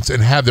silence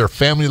and have their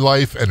family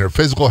life and their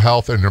physical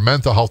health and their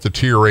mental health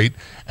deteriorate,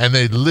 and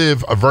they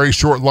live a very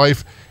short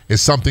life, is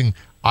something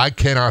I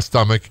cannot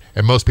stomach,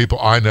 and most people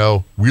I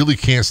know really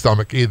can't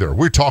stomach either.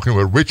 We're talking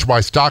with Rich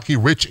Wystocki.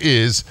 Rich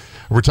is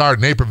a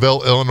retired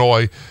Naperville,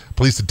 Illinois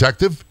police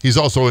detective. He's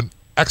also an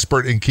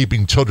expert in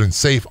keeping children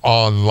safe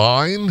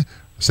online,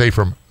 safe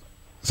from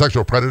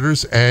sexual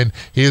predators, and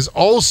he is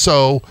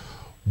also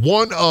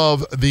one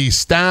of the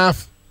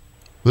staff,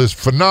 this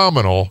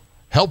phenomenal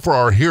Help for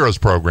Our Heroes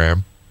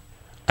program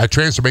at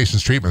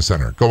Transformations Treatment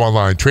Center. Go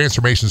online,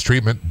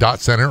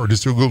 transformationstreatment.center, or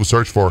just do a Google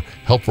search for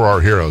Help for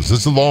Our Heroes. This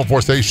is the Law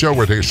Enforcement Today Show.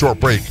 We're going to take a short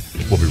break.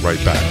 We'll be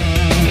right back.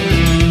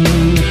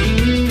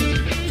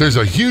 There's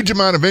a huge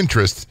amount of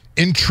interest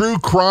in true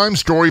crime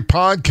story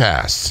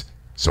podcasts.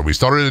 So we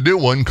started a new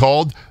one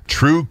called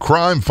True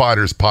Crime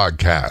Fighters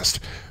Podcast.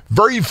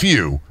 Very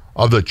few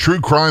of the true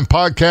crime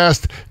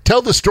podcasts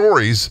tell the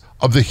stories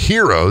of the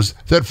heroes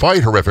that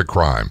fight horrific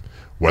crime.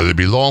 Whether it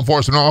be law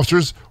enforcement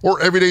officers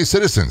or everyday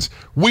citizens,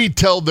 we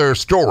tell their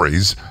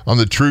stories on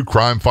the True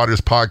Crime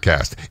Fighters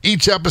Podcast.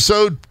 Each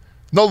episode,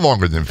 no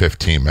longer than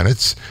 15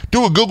 minutes.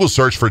 Do a Google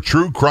search for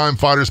True Crime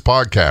Fighters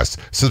Podcast.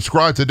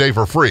 Subscribe today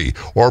for free,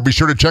 or be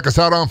sure to check us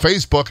out on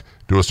Facebook.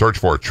 Do a search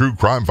for True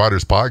Crime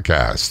Fighters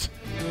Podcast.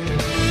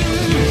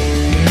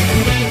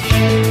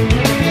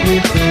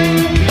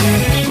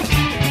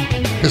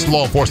 It's the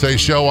Law Enforcement Today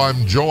Show.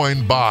 I'm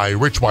joined by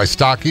Rich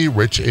Wystocki.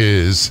 Rich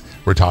is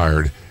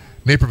retired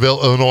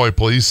Naperville, Illinois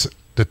police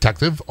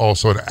detective,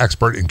 also an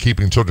expert in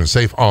keeping children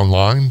safe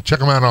online. Check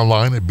him out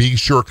online at Be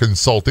Sure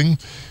Consulting.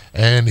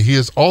 And he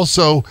is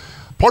also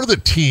part of the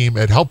team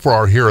at Help for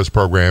Our Heroes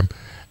program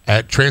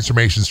at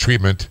Transformations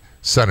Treatment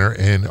Center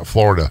in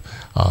Florida.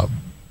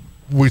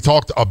 We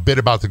talked a bit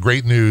about the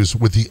great news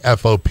with the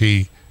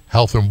FOP,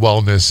 Health and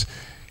Wellness.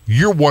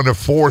 You're one of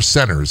 4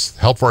 centers,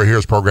 Help for Our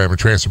Heroes program and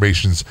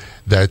Transformations,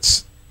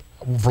 that's,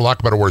 for lack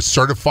of a better word,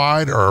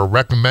 certified or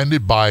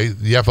recommended by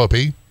the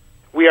FOP?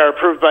 We are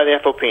approved by the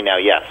FOP now,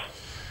 yes.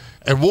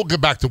 And we'll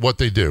get back to what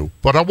they do.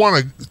 But I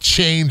want to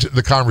change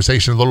the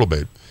conversation a little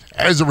bit.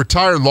 As a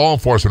retired law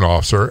enforcement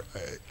officer,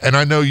 and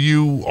I know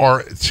you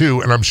are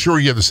too, and I'm sure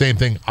you have the same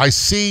thing, I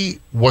see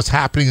what's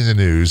happening in the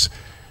news.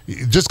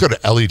 Just go to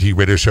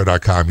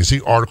letradioshow.com. You see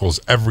articles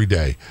every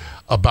day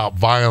about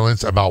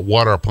violence, about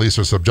what our police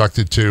are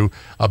subjected to,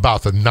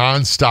 about the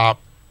nonstop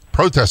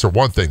protests are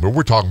one thing, but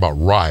we're talking about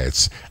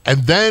riots.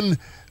 And then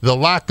the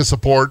lack of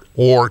support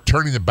or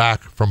turning the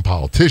back from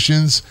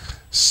politicians,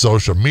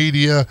 social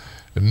media,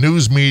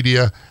 news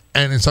media,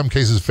 and in some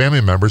cases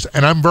family members.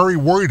 And I'm very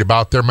worried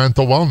about their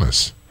mental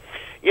wellness.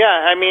 Yeah,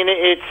 I mean,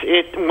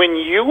 it's when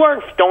you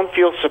don't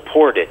feel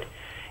supported,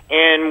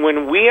 and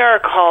when we are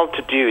called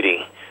to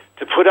duty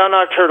to put on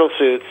our turtle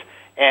suits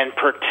and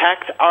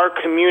protect our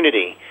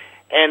community,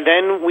 and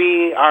then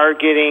we are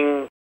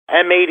getting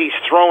M80s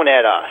thrown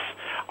at us,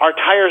 our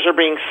tires are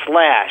being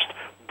slashed,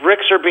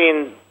 bricks are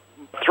being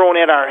thrown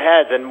at our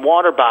heads, and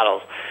water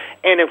bottles.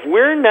 And if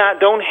we're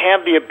don't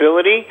have the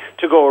ability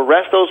to go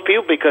arrest those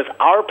people because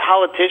our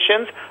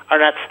politicians are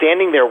not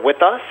standing there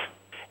with us,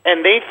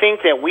 and they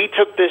think that we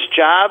took this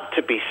job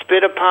to be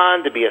spit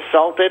upon, to be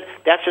assaulted,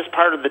 that's just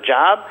part of the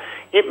job,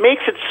 it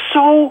makes it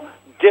so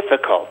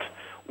difficult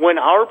when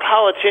our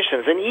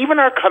politicians and even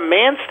our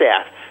command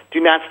staff do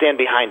not stand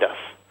behind us.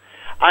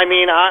 I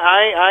mean,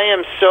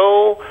 I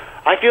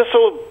feel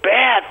so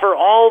bad for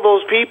all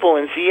those people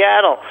in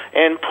Seattle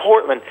and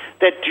Portland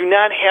that do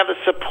not have the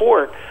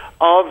support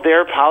of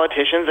their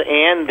politicians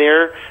and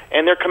their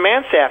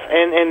command staff,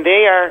 and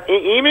they are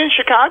even in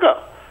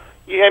Chicago.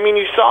 I mean,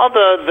 you saw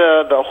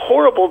the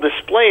horrible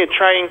display of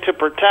trying to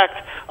protect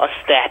a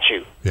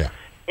statue,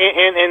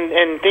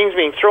 and things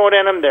being thrown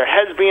at them, their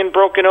heads being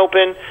broken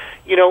open.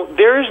 You know,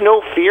 there is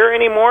no fear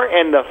anymore,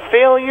 and the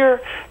failure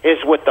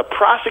is with the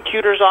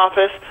prosecutor's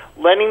office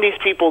letting these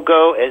people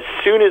go as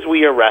soon as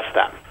we arrest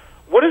them.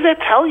 What does that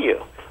tell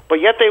you?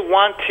 But yet they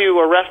want to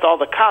arrest all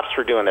the cops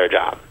for doing their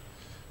job.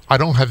 I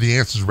don't have the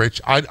answers,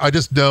 Rich. I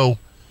just know,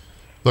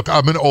 look,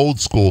 I'm an old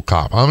school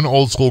cop. I'm an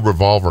old school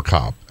revolver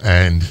cop.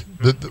 And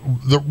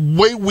the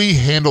way we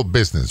handle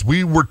business,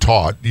 we were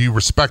taught you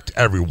respect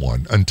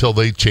everyone until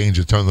they change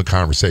the tone of the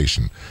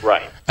conversation.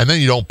 Right. And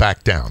then you don't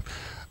back down.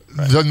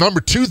 Right. The number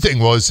 2 thing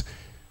was,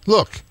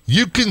 look,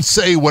 you can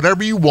say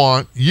whatever you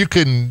want. You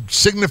can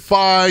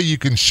signify, you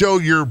can show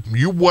your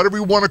whatever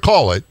you want to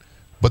call it.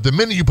 But the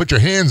minute you put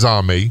your hands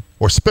on me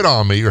or spit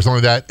on me or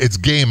something like that, it's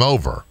game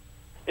over.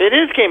 It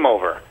is game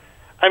over.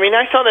 I mean,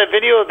 I saw that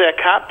video of that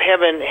cop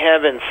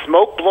having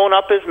smoke blown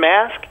up his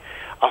mask,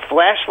 a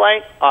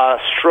flashlight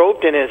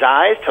strobed in his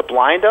eyes to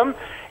blind him,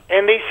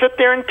 and they sit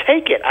there and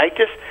take it.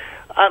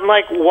 I'm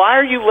like, why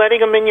are you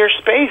letting them in your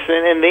space?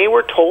 And they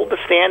were told to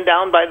stand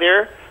down by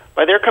their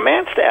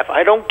command staff.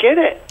 I don't get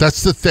it.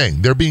 That's the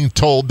thing. They're being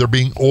told, they're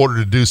being ordered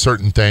to do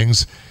certain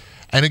things,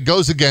 and it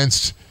goes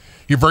against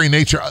your very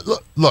nature.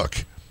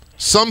 Look,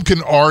 some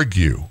can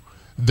argue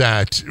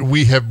that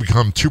we have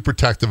become too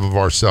protective of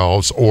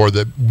ourselves or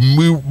that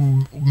we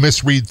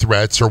misread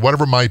threats or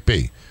whatever it might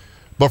be.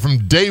 But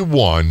from day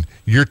one,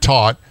 you're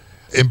taught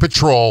in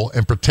patrol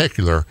in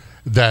particular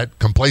that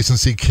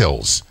complacency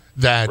kills.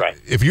 That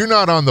if you're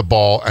not on the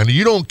ball and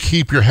you don't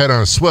keep your head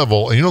on a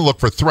swivel and you don't look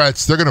for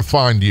threats, they're going to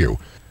find you.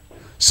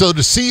 So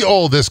to see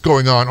all this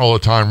going on all the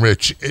time,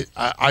 Rich,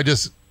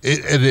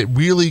 it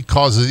really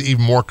causes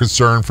even more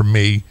concern for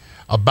me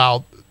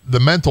about the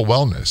mental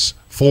wellness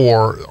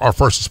for our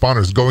first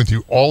responders going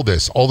through all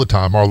this all the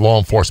time, our law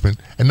enforcement,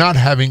 and not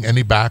having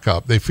any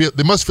backup. They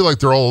must feel like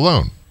they're all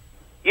alone.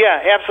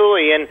 Yeah,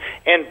 absolutely.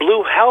 And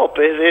Blue Help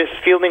is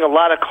fielding a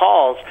lot of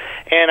calls,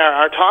 and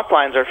our talk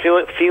lines are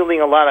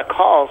fielding a lot of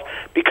calls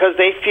because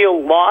they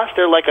feel lost.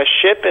 They're like a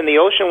ship in the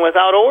ocean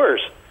without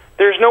oars.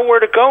 There's nowhere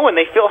to go, and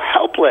they feel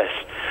helpless.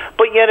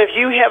 But yet if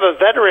you have a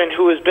veteran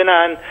who has been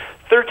on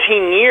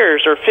 13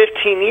 years or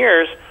 15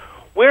 years,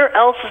 where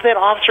else is that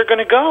officer going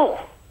to go?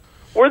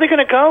 Where are they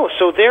going to go?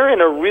 So they're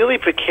in a really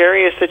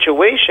precarious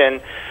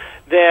situation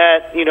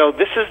that,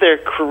 this is their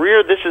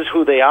career, this is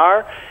who they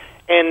are,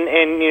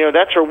 and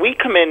that's where we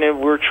come in,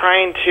 and we're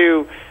trying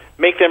to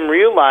make them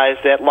realize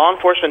that law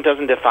enforcement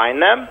doesn't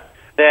define them,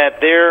 that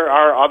there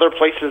are other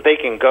places they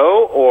can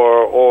go,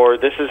 or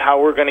this is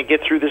how we're going to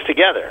get through this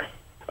together.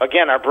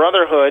 Again, our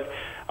brotherhood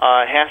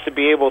has to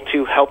be able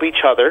to help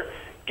each other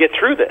get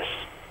through this.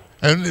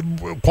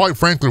 And quite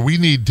frankly, we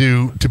need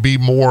to be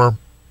more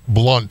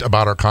blunt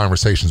about our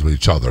conversations with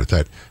each other.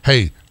 That,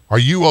 hey, are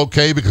you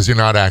okay because you're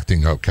not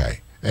acting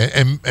okay?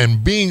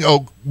 And being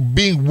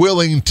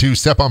willing to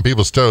step on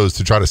people's toes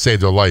to try to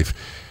save their life.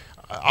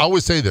 I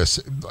always say this,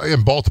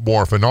 in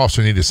Baltimore, if an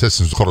officer needed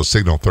assistance, it's called a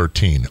Signal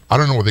 13. I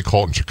don't know what they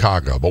call it in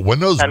Chicago, but when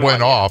those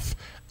went off,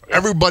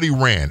 everybody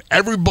ran.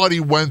 Everybody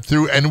went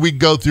through, and we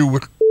go through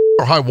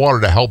high water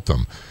to help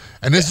them.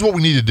 And this is what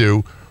we need to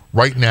do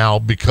right now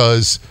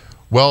because,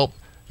 well,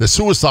 the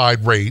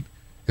suicide rate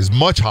is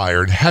much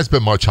higher and has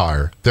been much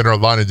higher than our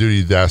line of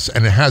duty deaths,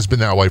 and it has been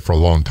that way for a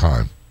long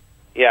time.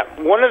 Yeah,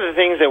 one of the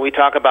things that we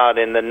talk about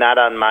in the Not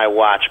On My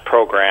Watch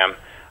program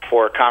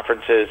for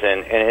conferences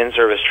and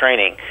in-service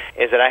training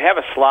is that I have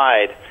a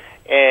slide,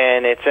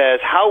 and it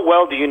says, how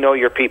well do you know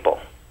your people?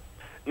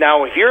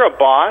 Now, if you're a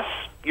boss,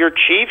 your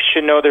chiefs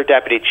should know their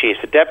deputy chiefs.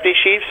 The deputy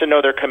chiefs should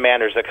know their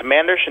commanders. The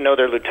commanders should know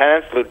their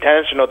lieutenants. The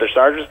lieutenants should know their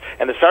sergeants.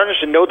 And the sergeants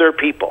should know their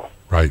people.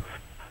 Right.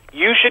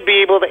 You should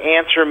be able to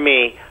answer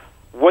me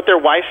what their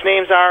wife's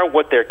names are,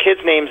 what their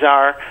kids' names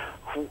are,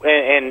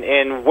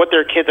 and what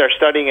their kids are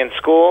studying in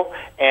school,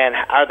 and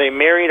are they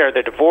married, are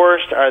they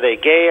divorced, are they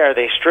gay, are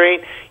they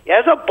straight.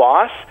 As a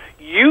boss,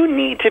 you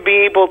need to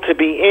be able to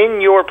be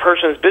in your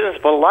person's business.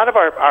 But a lot of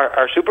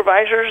our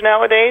supervisors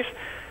nowadays,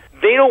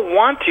 they don't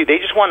want to. They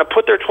just want to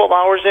put their 12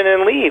 hours in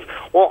and leave.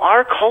 Well,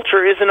 our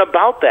culture isn't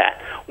about that.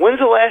 When's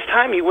the last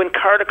time you went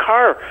car to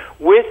car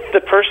with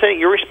the person that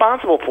you're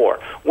responsible for?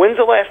 When's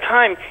the last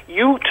time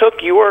you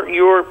took your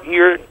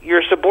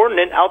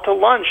subordinate out to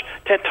lunch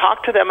to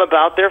talk to them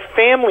about their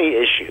family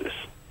issues?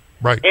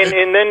 Right.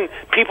 And then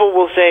people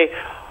will say,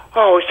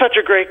 oh, he's such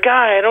a great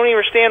guy. I don't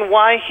understand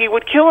why he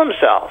would kill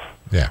himself.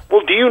 Yeah.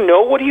 Well, do you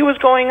know what he was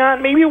going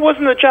on? Maybe it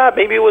wasn't a job.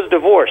 Maybe it was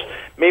divorce.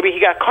 Maybe he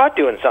got caught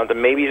doing something.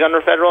 Maybe he's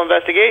under federal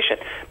investigation.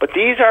 But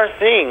these are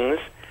things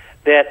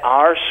that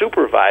our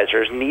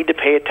supervisors need to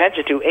pay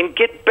attention to and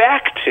get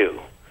back to.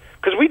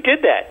 Because we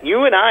did that.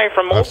 You and I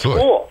from old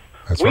school.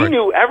 That's we right.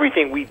 knew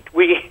everything. We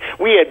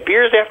had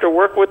beers after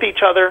work with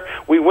each other.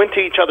 We went to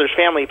each other's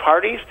family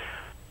parties.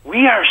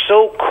 We are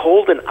so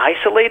cold and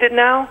isolated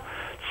now.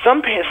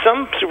 Some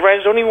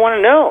supervisors don't even want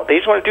to know. They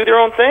just want to do their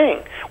own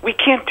thing. We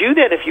can't do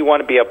that if you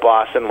want to be a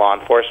boss in law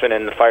enforcement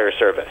and the fire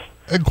service.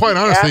 And quite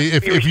honestly,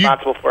 if you're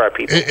responsible for our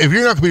people, if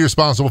you're not going to be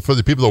responsible for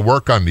the people that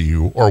work under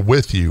you or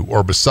with you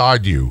or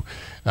beside you,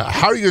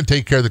 how are you going to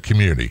take care of the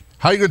community?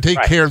 How are you going to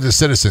take care of the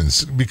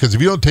citizens? Because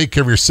if you don't take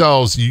care of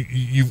yourselves,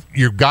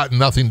 you've got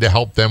nothing to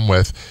help them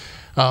with.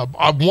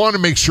 I want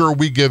to make sure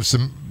we give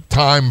some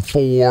time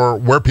for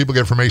where people get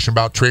information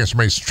about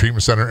Transformation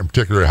Treatment Center, in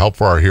particular Help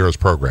for Our Heroes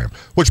program,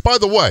 which, by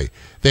the way,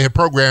 they have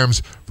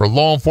programs for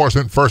law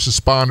enforcement, first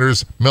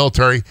responders,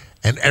 military,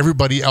 and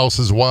everybody else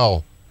as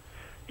well.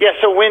 Yeah,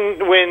 so when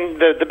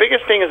the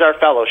biggest thing is our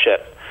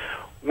fellowship.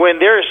 When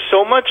there is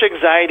so much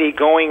anxiety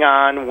going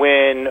on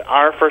when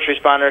our first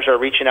responders are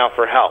reaching out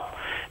for help.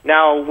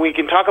 Now, we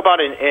can talk about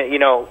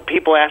it,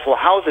 people ask, well,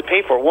 how is it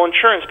paid for? Well,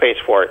 insurance pays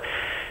for it.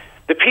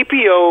 The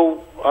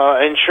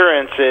PPO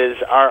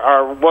insurances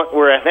are what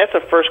we're at. That's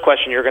the first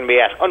question you're going to be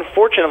asked.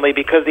 Unfortunately,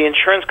 because the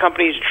insurance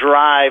companies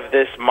drive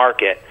this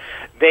market,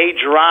 they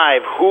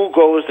drive who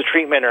goes to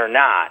treatment or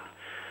not.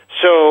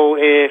 So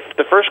if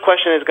the first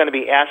question is going to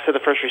be asked to the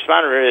first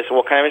responder is,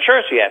 what kind of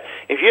insurance do you have?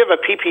 If you have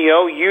a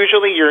PPO,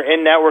 usually you're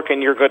in network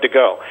and you're good to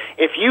go.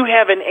 If you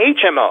have an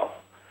HMO,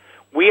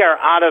 we are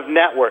out of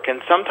network,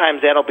 and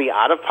sometimes that'll be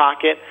out of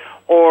pocket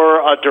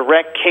or a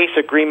direct case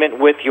agreement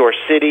with your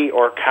city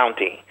or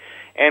county.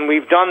 And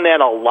we've done that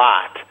a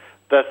lot.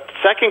 The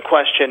second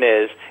question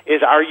is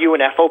are you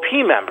an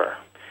FOP member?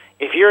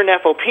 If you're an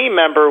FOP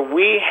member,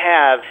 we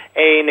have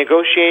a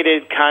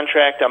negotiated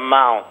contract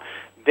amount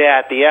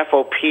that the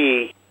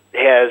FOP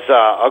has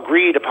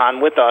agreed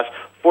upon with us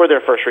for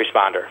their first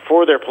responder,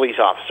 for their police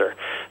officer.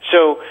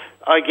 So,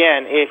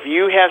 again, if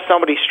you have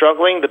somebody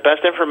struggling, the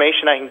best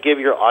information I can give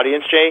your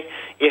audience, Jay,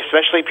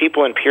 especially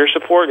people in peer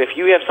support, if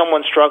you have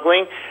someone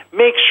struggling,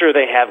 make sure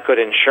they have good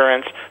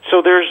insurance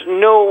so they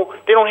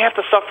don't have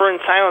to suffer in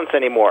silence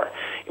anymore.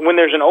 When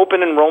there's an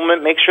open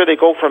enrollment, make sure they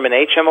go from an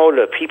HMO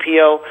to a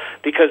PPO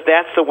because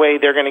that's the way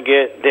they're going to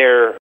get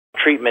their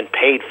treatment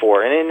paid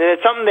for. And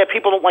it's something that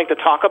people don't like to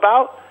talk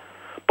about,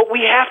 but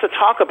we have to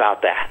talk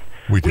about that.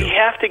 We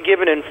have to give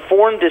an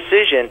informed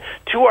decision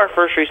to our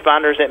first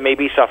responders that may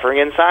be suffering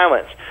in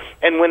silence.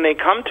 And when they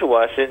come to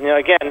us, and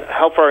again,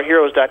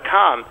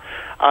 helpforourheroes.com,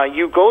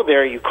 you go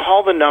there, you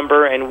call the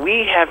number, and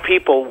we have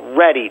people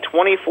ready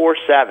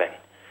 24/7.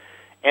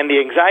 And the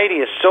anxiety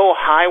is so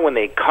high when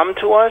they come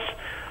to us,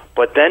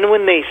 but then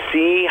when they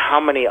see how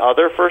many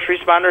other first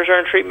responders are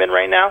in treatment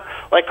right now,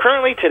 like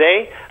currently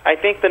today, I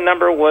think the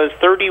number was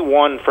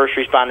 31 first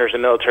responders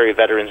and military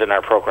veterans in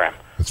our program.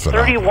 That's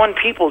phenomenal. 31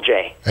 people,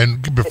 Jay.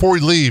 And before we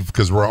leave,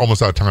 because we're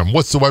almost out of time,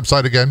 what's the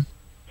website again?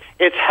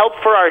 It's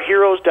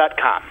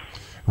helpforourheroes.com.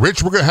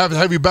 Rich, we're going to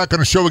have you back on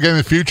the show again in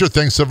the future.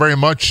 Thanks so very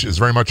much. It's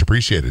very much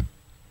appreciated.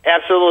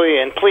 Absolutely,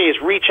 and please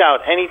reach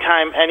out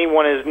anytime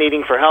anyone is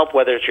needing for help,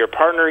 whether it's your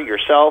partner,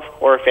 yourself,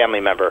 or a family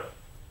member.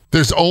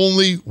 There's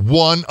only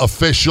one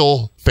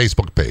official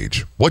Facebook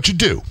page. What you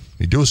do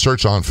a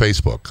search on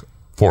Facebook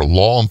for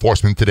Law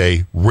Enforcement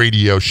Today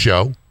radio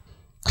show.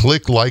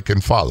 Click like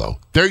and follow.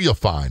 There you'll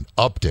find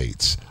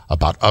updates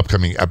about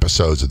upcoming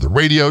episodes of the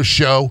radio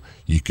show.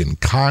 You can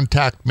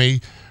contact me.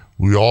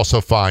 We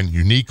also find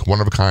unique,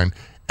 one-of-a-kind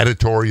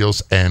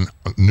editorials and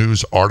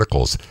news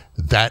articles.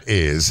 That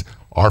is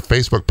our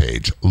Facebook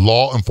page,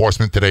 Law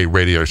Enforcement Today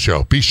radio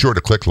show. Be sure to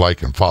click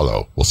like and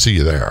follow. We'll see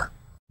you there.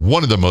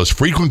 One of the most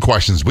frequent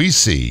questions we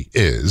see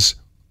is,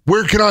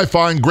 where can I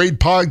find great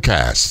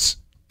podcasts?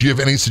 Do you have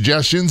any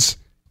suggestions?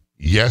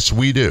 Yes,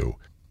 we do.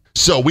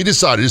 So we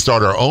decided to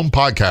start our own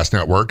podcast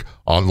network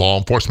on Law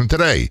Enforcement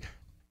Today.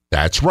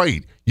 That's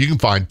right. You can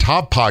find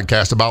top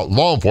podcasts about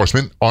law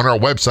enforcement on our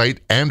website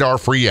and our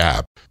free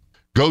app.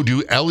 Go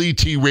to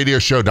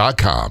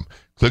letradioshow.com,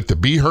 click the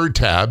Be Heard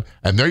tab,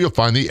 and there you'll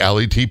find the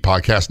LET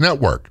Podcast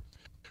Network.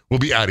 We'll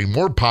be adding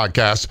more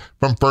podcasts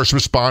from first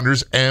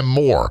responders and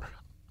more.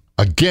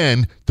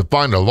 Again, to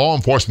find the Law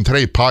Enforcement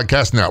Today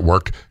Podcast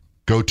Network,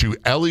 go to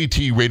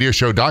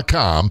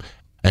letradioshow.com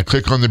and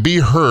click on the Be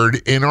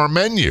Heard in our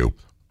menu,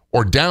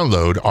 or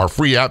download our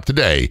free app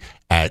today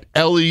at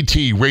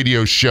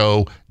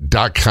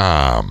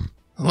letradioshow.com.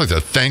 I'd like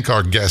to thank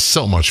our guests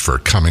so much for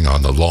coming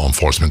on the Law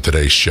Enforcement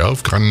Today show.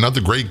 We've got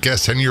another great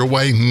guest heading your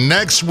way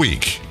next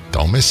week.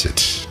 Don't miss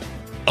it.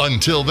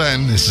 Until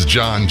then, this is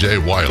John J.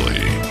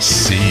 Wiley.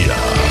 See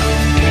ya.